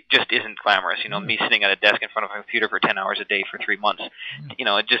really just isn't glamorous. Me sitting at a desk in front of a computer for 10 hours a day for 3 months.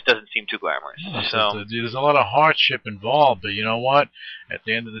 It just doesn't seem too glamorous. So there's a lot of hardship involved, but you know what? At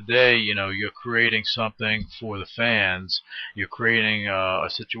the end of the day, you're creating something for the fans. You're creating a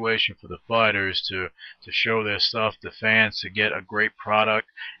situation for the fighters to show their stuff to fans, to get a great product,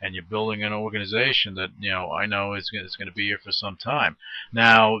 and you're building an organization that I know is going to be here for some time.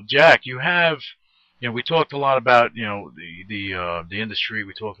 Now, Jack, you have. We talked a lot about the industry.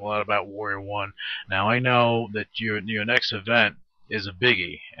 We talked a lot about Warrior One. Now I know that your next event is a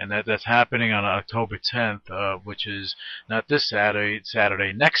biggie, and that's happening on October 10th, which is not this Saturday,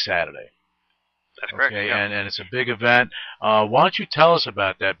 next Saturday. That's correct. Okay, Yeah. and it's a big event. Why don't you tell us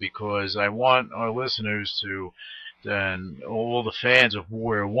about that? Because I want our listeners to, and all the fans of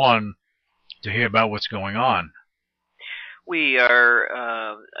Warrior One, to hear about what's going on. We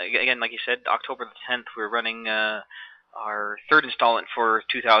are, again, like you said, October the 10th, we're running our third installment for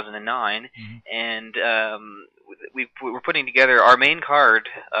 2009, and we're putting together our main card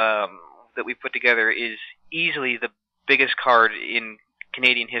that we put together is easily the biggest card in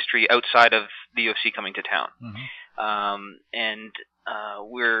Canadian history outside of the UFC coming to town. And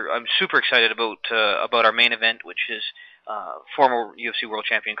I'm super excited about our main event, which is former UFC World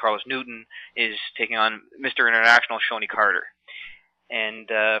Champion Carlos Newton is taking on Mr. International Shoney Carter. And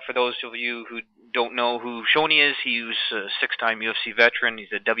for those of you who don't know who Shoney is, he was a six-time UFC veteran.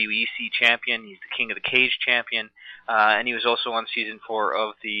 He's a WEC champion. He's the King of the Cage champion. And he was also on Season 4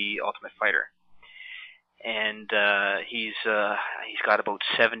 of The Ultimate Fighter. And he's got about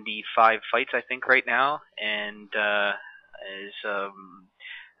 75 fights, I think, right now. And is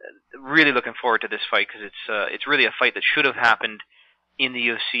really looking forward to this fight because it's really a fight that should have happened in the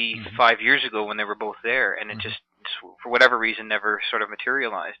UFC 5 years ago when they were both there, and it just for whatever reason never sort of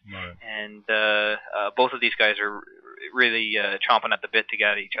materialized. Right. And both of these guys are really chomping at the bit to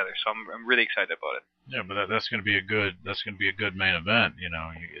get at each other, so I'm really excited about it. Yeah, but that's going to be a good main event. You know,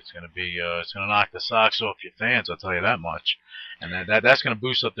 it's going to knock the socks off your fans. I'll tell you that much, and that's going to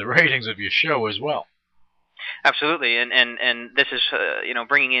boost up the ratings of your show as well. Absolutely, and this is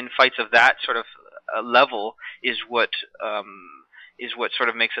bringing in fights of that sort of level is what sort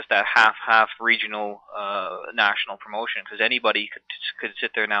of makes us that half regional national promotion, because anybody could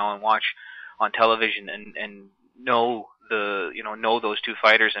sit there now and watch on television and know those two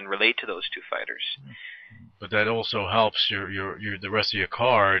fighters and relate to those two fighters. But that also helps your the rest of your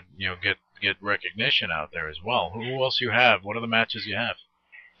card, get recognition out there as well. Who else you have? What are the matches you have?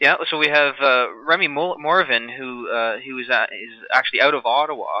 Yeah, so we have Remy Morvin, who is actually out of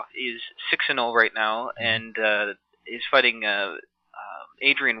Ottawa, is 6-0 right now, and is fighting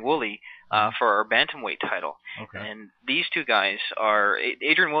Adrian Woolley for our bantamweight title. Okay. And these two guys are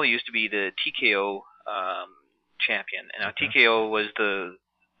Adrian Woolley used to be the TKO champion, and now TKO was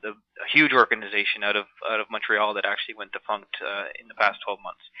a huge organization out of Montreal that actually went defunct in the past 12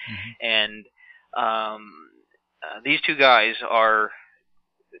 months. And these two guys are,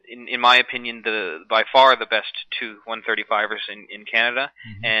 in my opinion, by far the best two 135ers in Canada.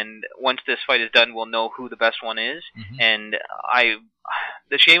 And once this fight is done, we'll know who the best one is. And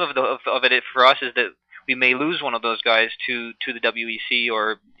the shame of it for us is that we may lose one of those guys to the WEC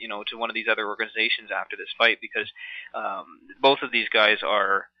or to one of these other organizations after this fight, because both of these guys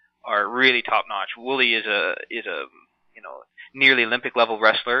are really top notch. Woolley is a nearly Olympic level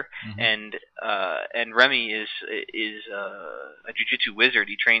wrestler, and Remy is a jiu-jitsu wizard.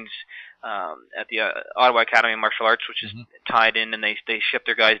 He trains at the Ottawa Academy of Martial Arts, which is tied in, and they ship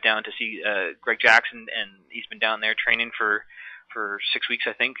their guys down to see Greg Jackson, and he's been down there training for 6 weeks,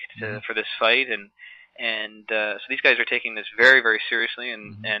 I think, for this fight, and so these guys are taking this very, very seriously,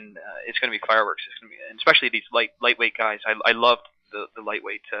 and it's going to be fireworks. It's going to be, and especially these lightweight guys. I love the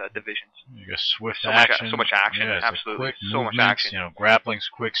lightweight divisions. You got swift action. So much action, yeah, absolutely. So much action. Grappling's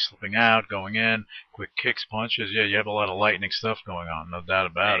quick, slipping out, going in, quick kicks, punches. Yeah, you have a lot of lightning stuff going on, no doubt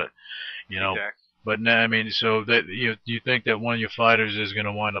about it. Exactly. But I mean, so that you think that one of your fighters is going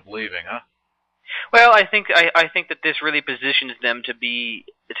to wind up leaving, huh? Well, I think that this really positions them to be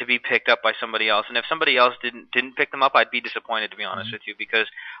picked up by somebody else, and if somebody else didn't pick them up, I'd be disappointed, to be honest with you, because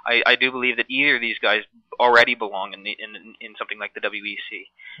I do believe that either of these guys already belong in something like the WEC.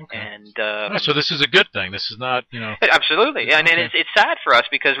 Okay. And so this is a good thing. This is not absolutely, yeah, and it's sad for us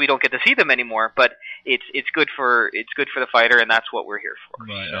because we don't get to see them anymore, but it's good for the fighter, and that's what we're here for.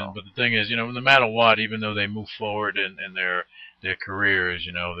 Right. So. But the thing is, no matter what, even though they move forward in their careers,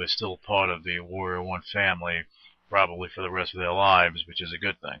 they're still part of the Warrior One family, probably for the rest of their lives, which is a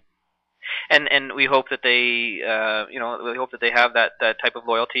good thing. And we hope that they, we hope that they have that type of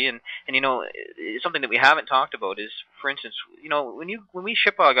loyalty, and something that we haven't talked about is, for instance, when we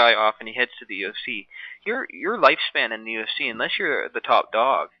ship a guy off and he heads to the UFC, your lifespan in the UFC, unless you're the top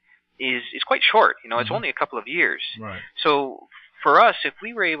dog, is quite short. It's only a couple of years. Right. So. For us, if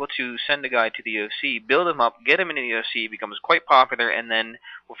we were able to send a guy to the UFC, build him up, get him into the UFC, he becomes quite popular, and then,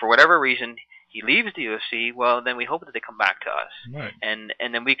 for whatever reason, he leaves the UFC, well, then we hope that they come back to us, Right. and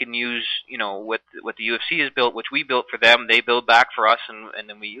then we can use, you know, what the UFC has built, which we built for them, they build back for us, and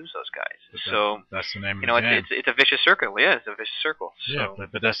then we use those guys. So that's the name you of know, the game. it's a vicious circle. Yeah, it's a vicious circle. Yeah, So.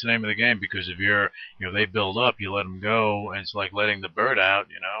 but that's the name of the game, because if you're, you know, they build up, you let them go, and it's like letting the bird out.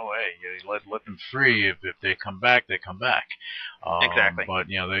 You know, hey, you let them free. If they come back, they come back. Exactly. But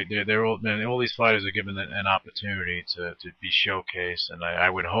you know, they're all these fighters are given an opportunity to be showcased, and I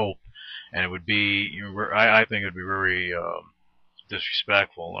would hope, and it would be, you know, I think it would be very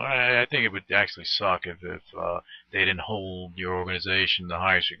disrespectful. I think it would actually suck if they didn't hold your organization in the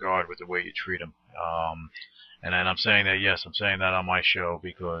highest regard with the way you treat them. And I'm saying that, yes, I'm saying that on my show,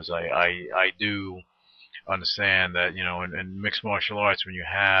 because I do understand that, you know, in mixed martial arts, when you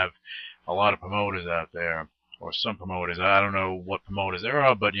have a lot of promoters out there, or some promoters, I don't know what promoters there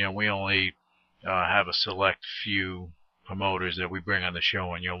are, but, you know, we only have a select few promoters that we bring on the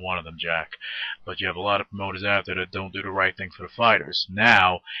show, and you're one of them, Jack. But you have a lot of promoters out there that don't do the right thing for the fighters.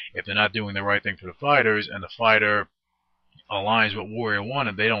 Now, if they're not doing the right thing for the fighters, and the fighter aligns with Warrior One,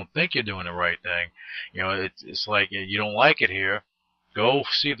 and they don't think you're doing the right thing, you know, it's like, you don't like it here, go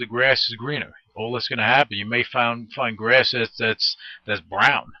see if the grass is greener. All that's going to happen, you may find grass that's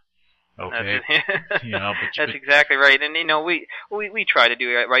brown. Okay, you know, that's exactly right. And you know, we try to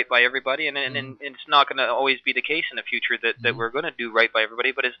do right by everybody, and it's not going to always be the case in the future that we're going to do right by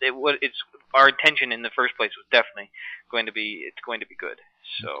everybody. But it's our intention in the first place was definitely going to be good.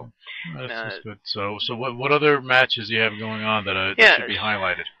 So that's good. So what other matches do you have going on that should be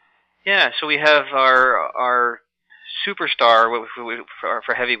highlighted? Yeah, so we have our superstar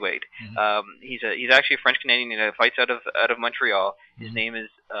for heavyweight. He's actually a French Canadian. He fights out of Montreal. His name is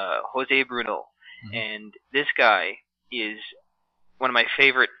Jose Bruno, and this guy is one of my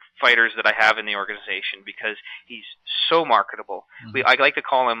favorite fighters that I have in the organization, because he's so marketable. I like to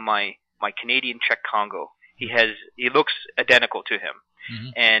call him my Canadian Czech Congo. He looks identical to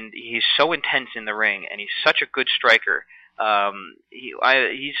him, and he's so intense in the ring, and he's such a good striker.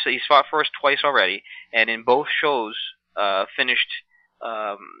 He's fought for us twice already, and in both shows finished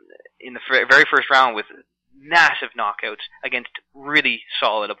in the very first round with massive knockouts against really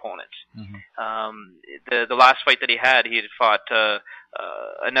solid opponents. The last fight that he had fought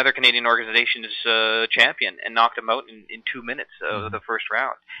another Canadian organization's champion and knocked him out in 2 minutes of the first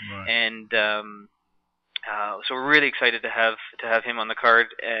round. Right. And so we're really excited to have him on the card,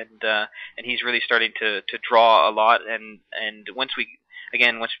 and he's really starting to draw a lot. And once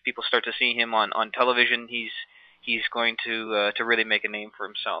people start to see him on television, he's going to really make a name for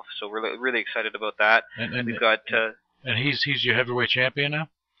himself. So we're really excited about that. And we've got and he's your heavyweight champion now?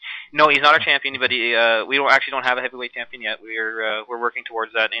 No, he's not our champion, but we don't have a heavyweight champion yet. We're working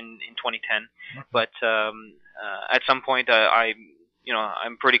towards that in 2010. Okay. But at some point,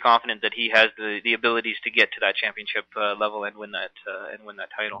 I'm pretty confident that he has the abilities to get to that championship level and win that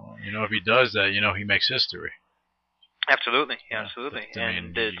title. Well, you know, if he does that, you know, he makes history. Absolutely, absolutely. I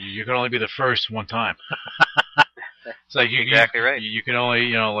mean, you can only be the first one time. It's like exactly right. You can only,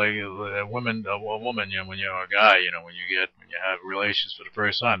 you know, like a woman, you know, when you're a guy, you know, when you have relations for the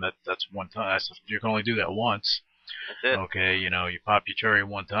first time, that's one time. You can only do that once. That's it. Okay, you know, you pop your cherry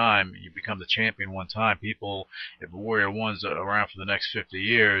one time, you become the champion one time. People, if Warrior One's around for the next 50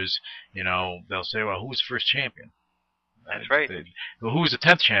 years, you know, they'll say, well, who's the first champion? That's right. Well, who's the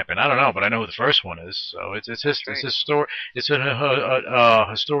 10th champion? I don't know, but I know who the first one is. So it's historic. It's a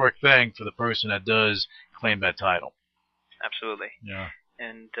historic thing for the person that does claim that title. Absolutely. Yeah.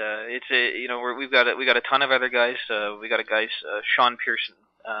 And we've got a ton of other guys. We got a guy, Sean Pearson.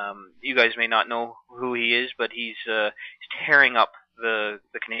 You guys may not know who he is, but he's tearing up the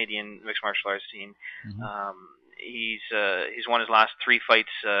Canadian mixed martial arts scene. He's won his last 3 fights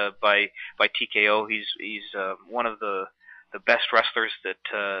by TKO. He's one of the best wrestlers that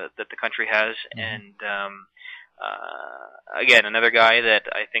the country has, and again, another guy that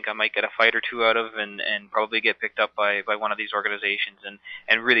I think I might get a fight or two out of, and probably get picked up by one of these organizations,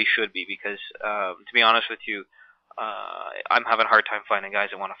 and really should be, because to be honest with you, I'm having a hard time finding guys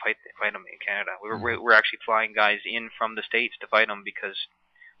that want to fight them in Canada. We're actually flying guys in from the States to fight them, because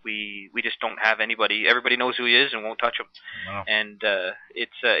we just don't have anybody. Everybody knows who he is and won't touch him. Wow. And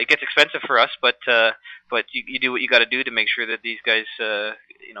it gets expensive for us, but you do what you got to do to make sure that these guys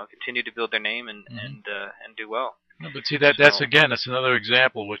continue to build their name and do well. No, but see that's another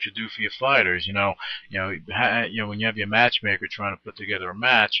example of what you do for your fighters. You know, when you have your matchmaker trying to put together a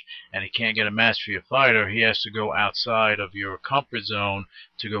match and he can't get a match for your fighter, he has to go outside of your comfort zone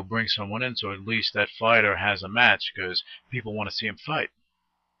to go bring someone in, so at least that fighter has a match, because people want to see him fight.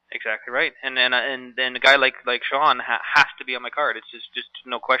 Exactly right, and a guy like Sean has to be on my card. It's just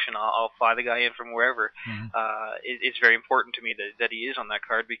no question. I'll fly the guy in from wherever. It's very important to me that he is on that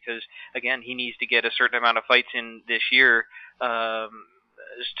card because again, he needs to get a certain amount of fights in this year.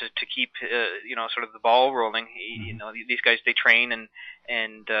 To keep sort of the ball rolling. These guys, they train and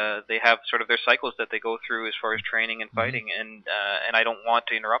they have sort of their cycles that they go through as far as training and fighting, and I don't want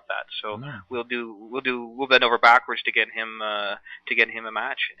to interrupt that. So we'll bend over backwards to get him a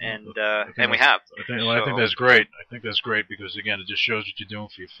match, and we have. I think that's great. I think that's great because again, it just shows what you're doing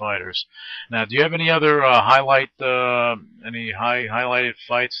for your fighters. Now, do you have any other highlighted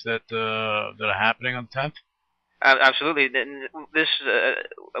fights that are happening on the 10th? Absolutely. This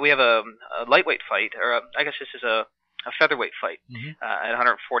we have a lightweight fight, or I guess this is a featherweight fight at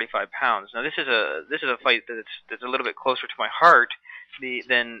 145 pounds. Now this is a fight that's a little bit closer to my heart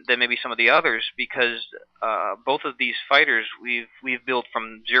than maybe some of the others because both of these fighters we've built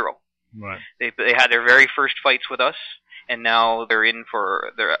from zero. Right. They had their very first fights with us, and now they're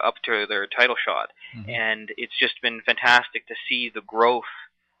up to their title shot, and it's just been fantastic to see the growth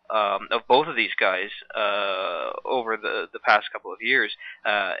of both of these guys over the past couple of years,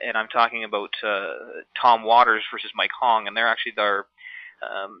 and I'm talking about Tom Waters versus Mike Hong, and they're actually our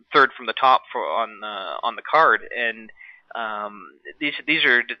third from the top on the card, and these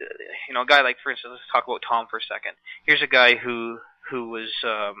are a guy like, for instance, let's talk about Tom for a second. Here's a guy who was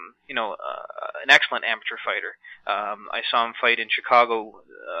an excellent amateur fighter. I saw him fight in Chicago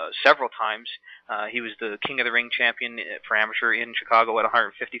several times. He was the King of the Ring champion for amateur in Chicago at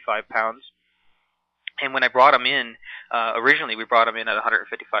 155 pounds. And when I brought him in, originally we brought him in at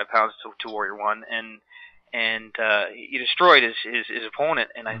 155 pounds to Warrior One, and he destroyed his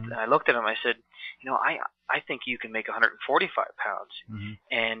opponent. And I looked at him. I said, I think you can make 145 pounds.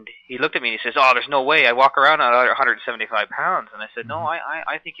 And he looked at me and he says, "Oh, there's no way. I walk around at 175 pounds." And I said, "No,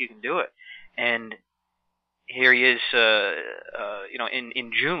 I think you can do it." And here he is,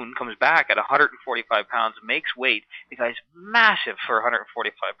 in June, comes back at 145 pounds, makes weight. The guy's massive for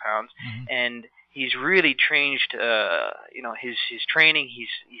 145 pounds, and he's really changed, his training.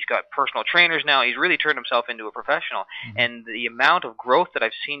 He's got personal trainers now. He's really turned himself into a professional, and the amount of growth that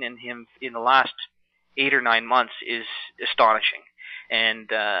I've seen in him in the last 8 or 9 months is astonishing. And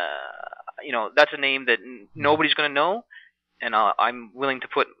that's a name that nobody's going to know, and I'm willing to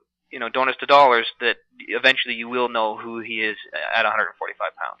put donuts to dollars that eventually you will know who he is at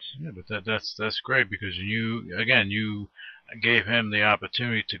 145 pounds. Yeah, but that's great because you gave him the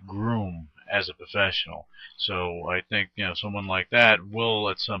opportunity to groom as a professional. So I think someone like that will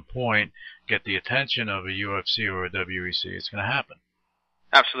at some point get the attention of a UFC or a WEC. It's going to happen.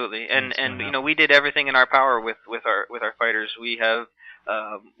 Absolutely, and we did everything in our power with our fighters. We have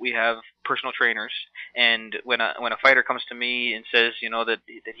personal trainers, and when a fighter comes to me and says that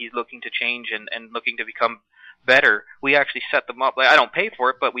he's looking to change and looking to become better, we actually set them up. I don't pay for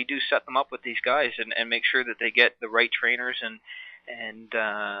it, but we do set them up with these guys and make sure that they get the right trainers and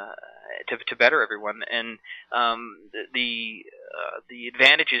to better everyone. And the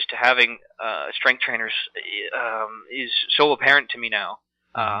advantages to having strength trainers is so apparent to me now.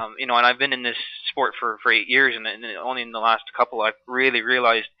 And I've been in this sport for 8 years, and only in the last couple I've really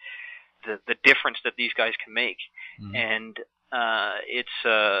realized the difference that these guys can make, and it's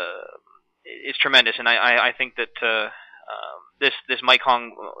tremendous. And I think that this Mike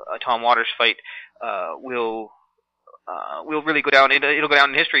Hong Tom Waters fight will really go down. It'll go down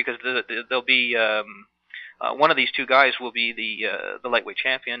in history because there'll be one of these two guys will be the lightweight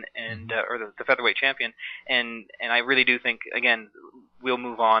champion and or the featherweight champion, and I really do think again we'll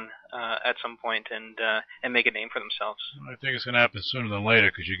move on at some point and make a name for themselves. I think it's going to happen sooner than later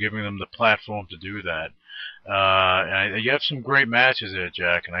because you're giving them the platform to do that. And you have some great matches there,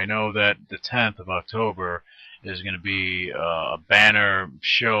 Jack, and I know that the 10th of October is going to be a banner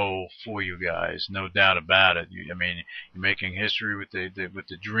show for you guys, no doubt about it. You're making history with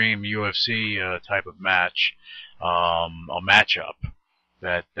the dream UFC type of match, a matchup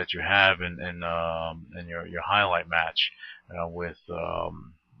that you have in your highlight match with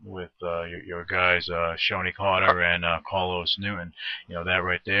your guys Shoney Carter and Carlos Newton. That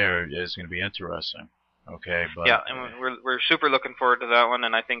right there is going to be interesting. Okay, but yeah, and we're super looking forward to that one,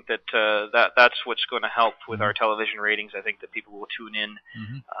 and I think that that's what's going to help with our television ratings. I think that people will tune in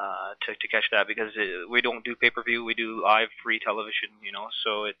to catch that because we don't do pay-per-view, we do live free television.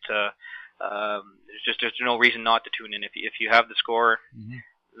 So there's no reason not to tune in. If you have the score,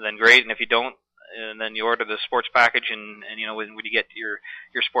 then great, and if you don't, and then you order the sports package, and when you get your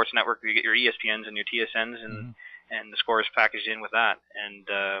sports network, you get your ESPNs and your TSNs, and the score is packaged in with that, and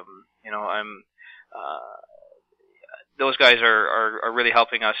those guys are really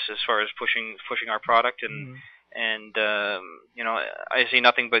helping us as far as pushing our product, and you know, I see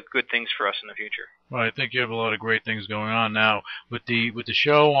nothing but good things for us in the future. Well, I think you have a lot of great things going on now with the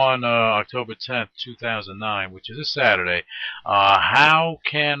show on October 10th, 2009, which is a Saturday. How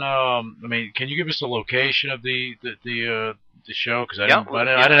can I mean, can you give us a location of the show? Because I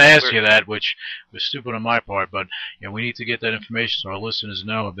didn't ask you that, which was stupid on my part. But you know, we need to get that information so our listeners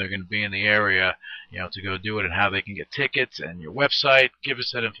know if they're going to be in the area, you know, to go do it, and how they can get tickets and your website. Give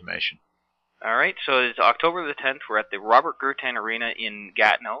us that information. All right, so it's October the 10th. We're at the Robert Gertan Arena in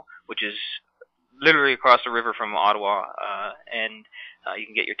Gatineau, which is literally across the river from Ottawa, and you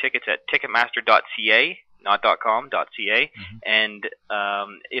can get your tickets at ticketmaster.ca, not .com, .ca. And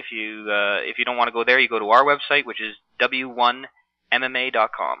if you don't want to go there, you go to our website, which is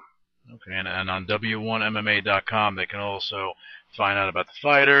w1mma.com. Okay, and on w1mma.com, they can also find out about the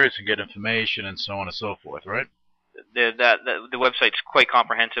fighters and get information and so on and so forth, right? The website's quite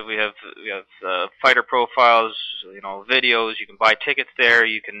comprehensive. We have fighter profiles, you know, videos. You can buy tickets there.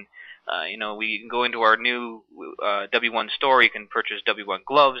 You can, you know, we can go into our new W1 store. You can purchase W1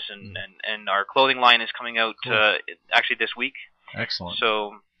 gloves, and our clothing line is coming out actually this week. Excellent.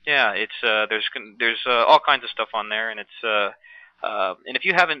 So yeah, it's there's all kinds of stuff on there, and it's and if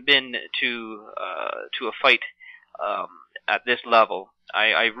you haven't been to a fight at this level,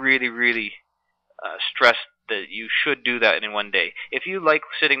 I really stress that you should do that in one day. If you like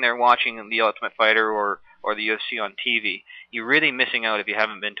sitting there watching The Ultimate Fighter or the UFC on TV, you're really missing out if you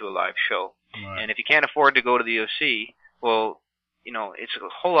haven't been to a live show. Right. And if you can't afford to go to the UFC, well, you know, it's a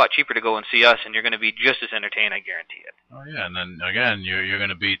whole lot cheaper to go and see us, and you're going to be just as entertained, I guarantee it. Oh yeah, and then again, you're going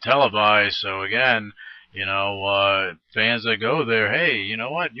to be televised, so again, you know, fans that go there, hey, you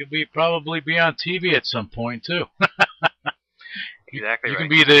know what, you'll probably be on TV at some point too. Exactly. You right.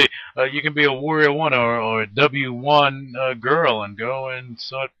 can be you can be a Warrior 1 or a W1 girl and go and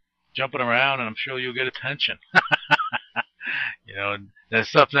start jumping around, and I'm sure you'll get attention. You know, that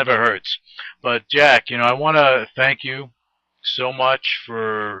stuff never hurts. But Jack, you know, I want to thank you so much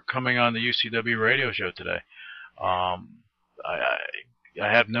for coming on the UCW radio show today. I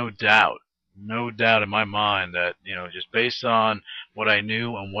have no doubt in my mind that, you know, just based on what I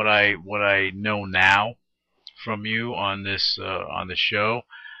knew and what I know now from you on this show,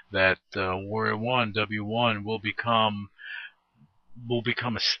 that Warrior 1 W1 will become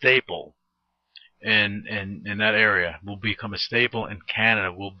a staple in that area. Will become a staple in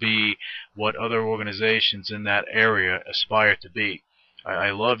Canada. Will be what other organizations in that area aspire to be. I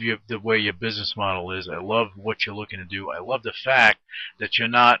love the way your business model is. I love what you're looking to do. I love the fact that you're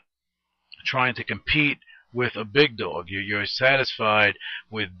not trying to compete with a big dog. You're satisfied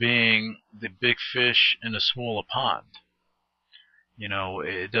with being the big fish in a smaller pond. You know,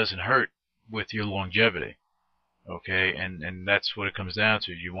 it doesn't hurt with your longevity. Okay, and that's what it comes down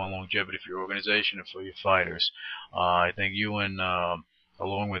to. You want longevity for your organization and for your fighters. I think you and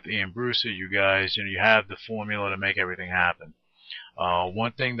along with Ian Brewster, you guys, you know, you have the formula to make everything happen.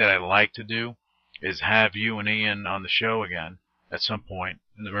 One thing that I like to do is have you and Ian on the show again at some point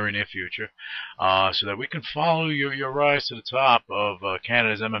in the very near future, so that we can follow your rise to the top of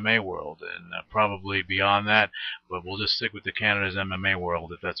Canada's MMA world, and probably beyond that, but we'll just stick with the Canada's MMA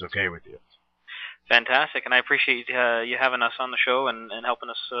world if that's okay with you. Fantastic, and I appreciate you having us on the show and helping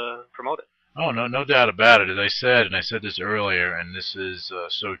us promote it. Oh, no doubt about it. As I said, and I said this earlier, and this is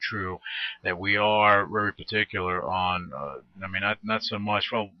so true, that we are very particular on, I mean, not so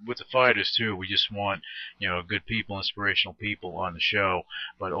much, well, with the fighters too, we just want, you know, good people, inspirational people on the show,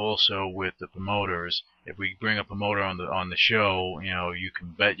 but also with the promoters. If we bring a promoter on the show, you know, you can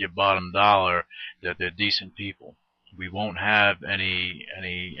bet your bottom dollar that they're decent people. We won't have any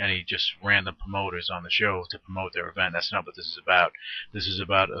just random promoters on the show to promote their event. That's not what this is about. This is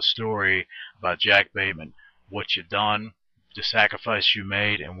about a story about Jack Bateman, what you've done, the sacrifice you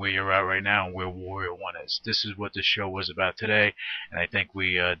made, and where you're at right now, and where Warrior 1 is. This is what this show was about today, and I think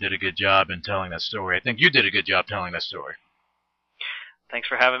we did a good job in telling that story. I think you did a good job telling that story. Thanks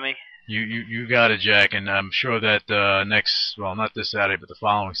for having me. You got it, Jack, and I'm sure that not this Saturday, but the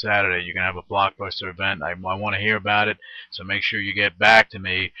following Saturday, you're going to have a blockbuster event. I want to hear about it, so make sure you get back to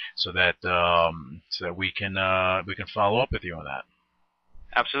me so that we can follow up with you on that.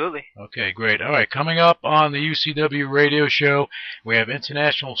 Absolutely. Okay, great. All right, coming up on the UCW radio show, we have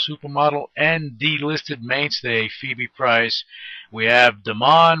international supermodel and delisted mainstay Phoebe Price. We have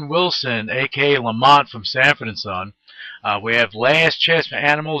Damon Wilson, a.k.a. Lamont from Sanford and Son. We have Last Chance for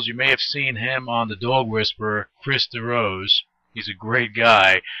Animals. You may have seen him on The Dog Whisperer, Chris DeRose. He's a great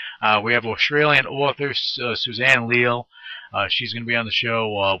guy. We have Australian author Suzanne Leal. She's going to be on the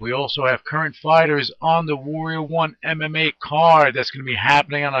show. We also have current fighters on the Warrior One MMA card that's going to be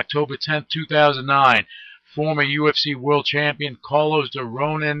happening on October 10th, 2009. Former UFC World Champion Carlos de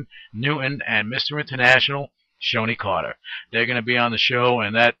Ronan Newton and Mr. International Shoney Carter. They're going to be on the show,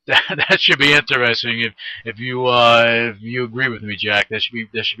 and that should be interesting. If you agree with me, Jack, that should be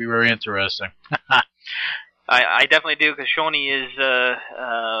very interesting. I definitely do, because Shoney is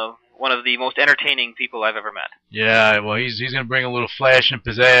one of the most entertaining people I've ever met. Yeah, well, he's going to bring a little flash and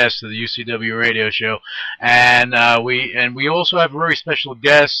pizzazz to the UCW radio show, and we also have a very special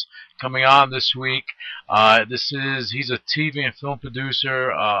guest coming on this week. He's a TV and film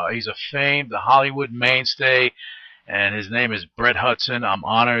producer. He's a famed Hollywood mainstay, and his name is Brett Hudson. I'm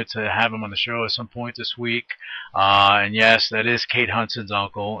honored to have him on the show at some point this week. And yes, that is Kate Hudson's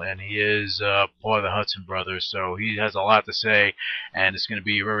uncle, and he is part of the Hudson brothers, so he has a lot to say, and it's going to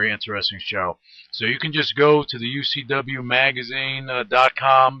be a very interesting show. So you can just go to the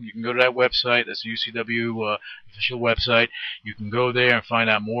UCWmagazine.com. You can go to that website. That's the UCW official website. You can go there and find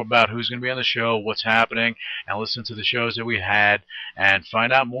out more about who's going to be on the show, what's happening, and listen to the shows that we had, and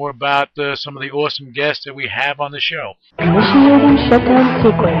find out more about some of the awesome guests that we have on the show. Initiating shutdown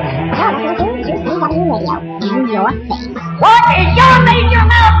sequence. What is your major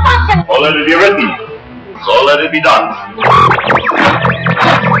malfunction? So let it be written. So let it be done.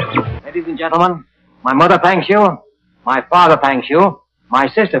 Ladies and gentlemen, my mother thanks you, my father thanks you, my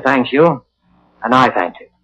sister thanks you, and I thank you.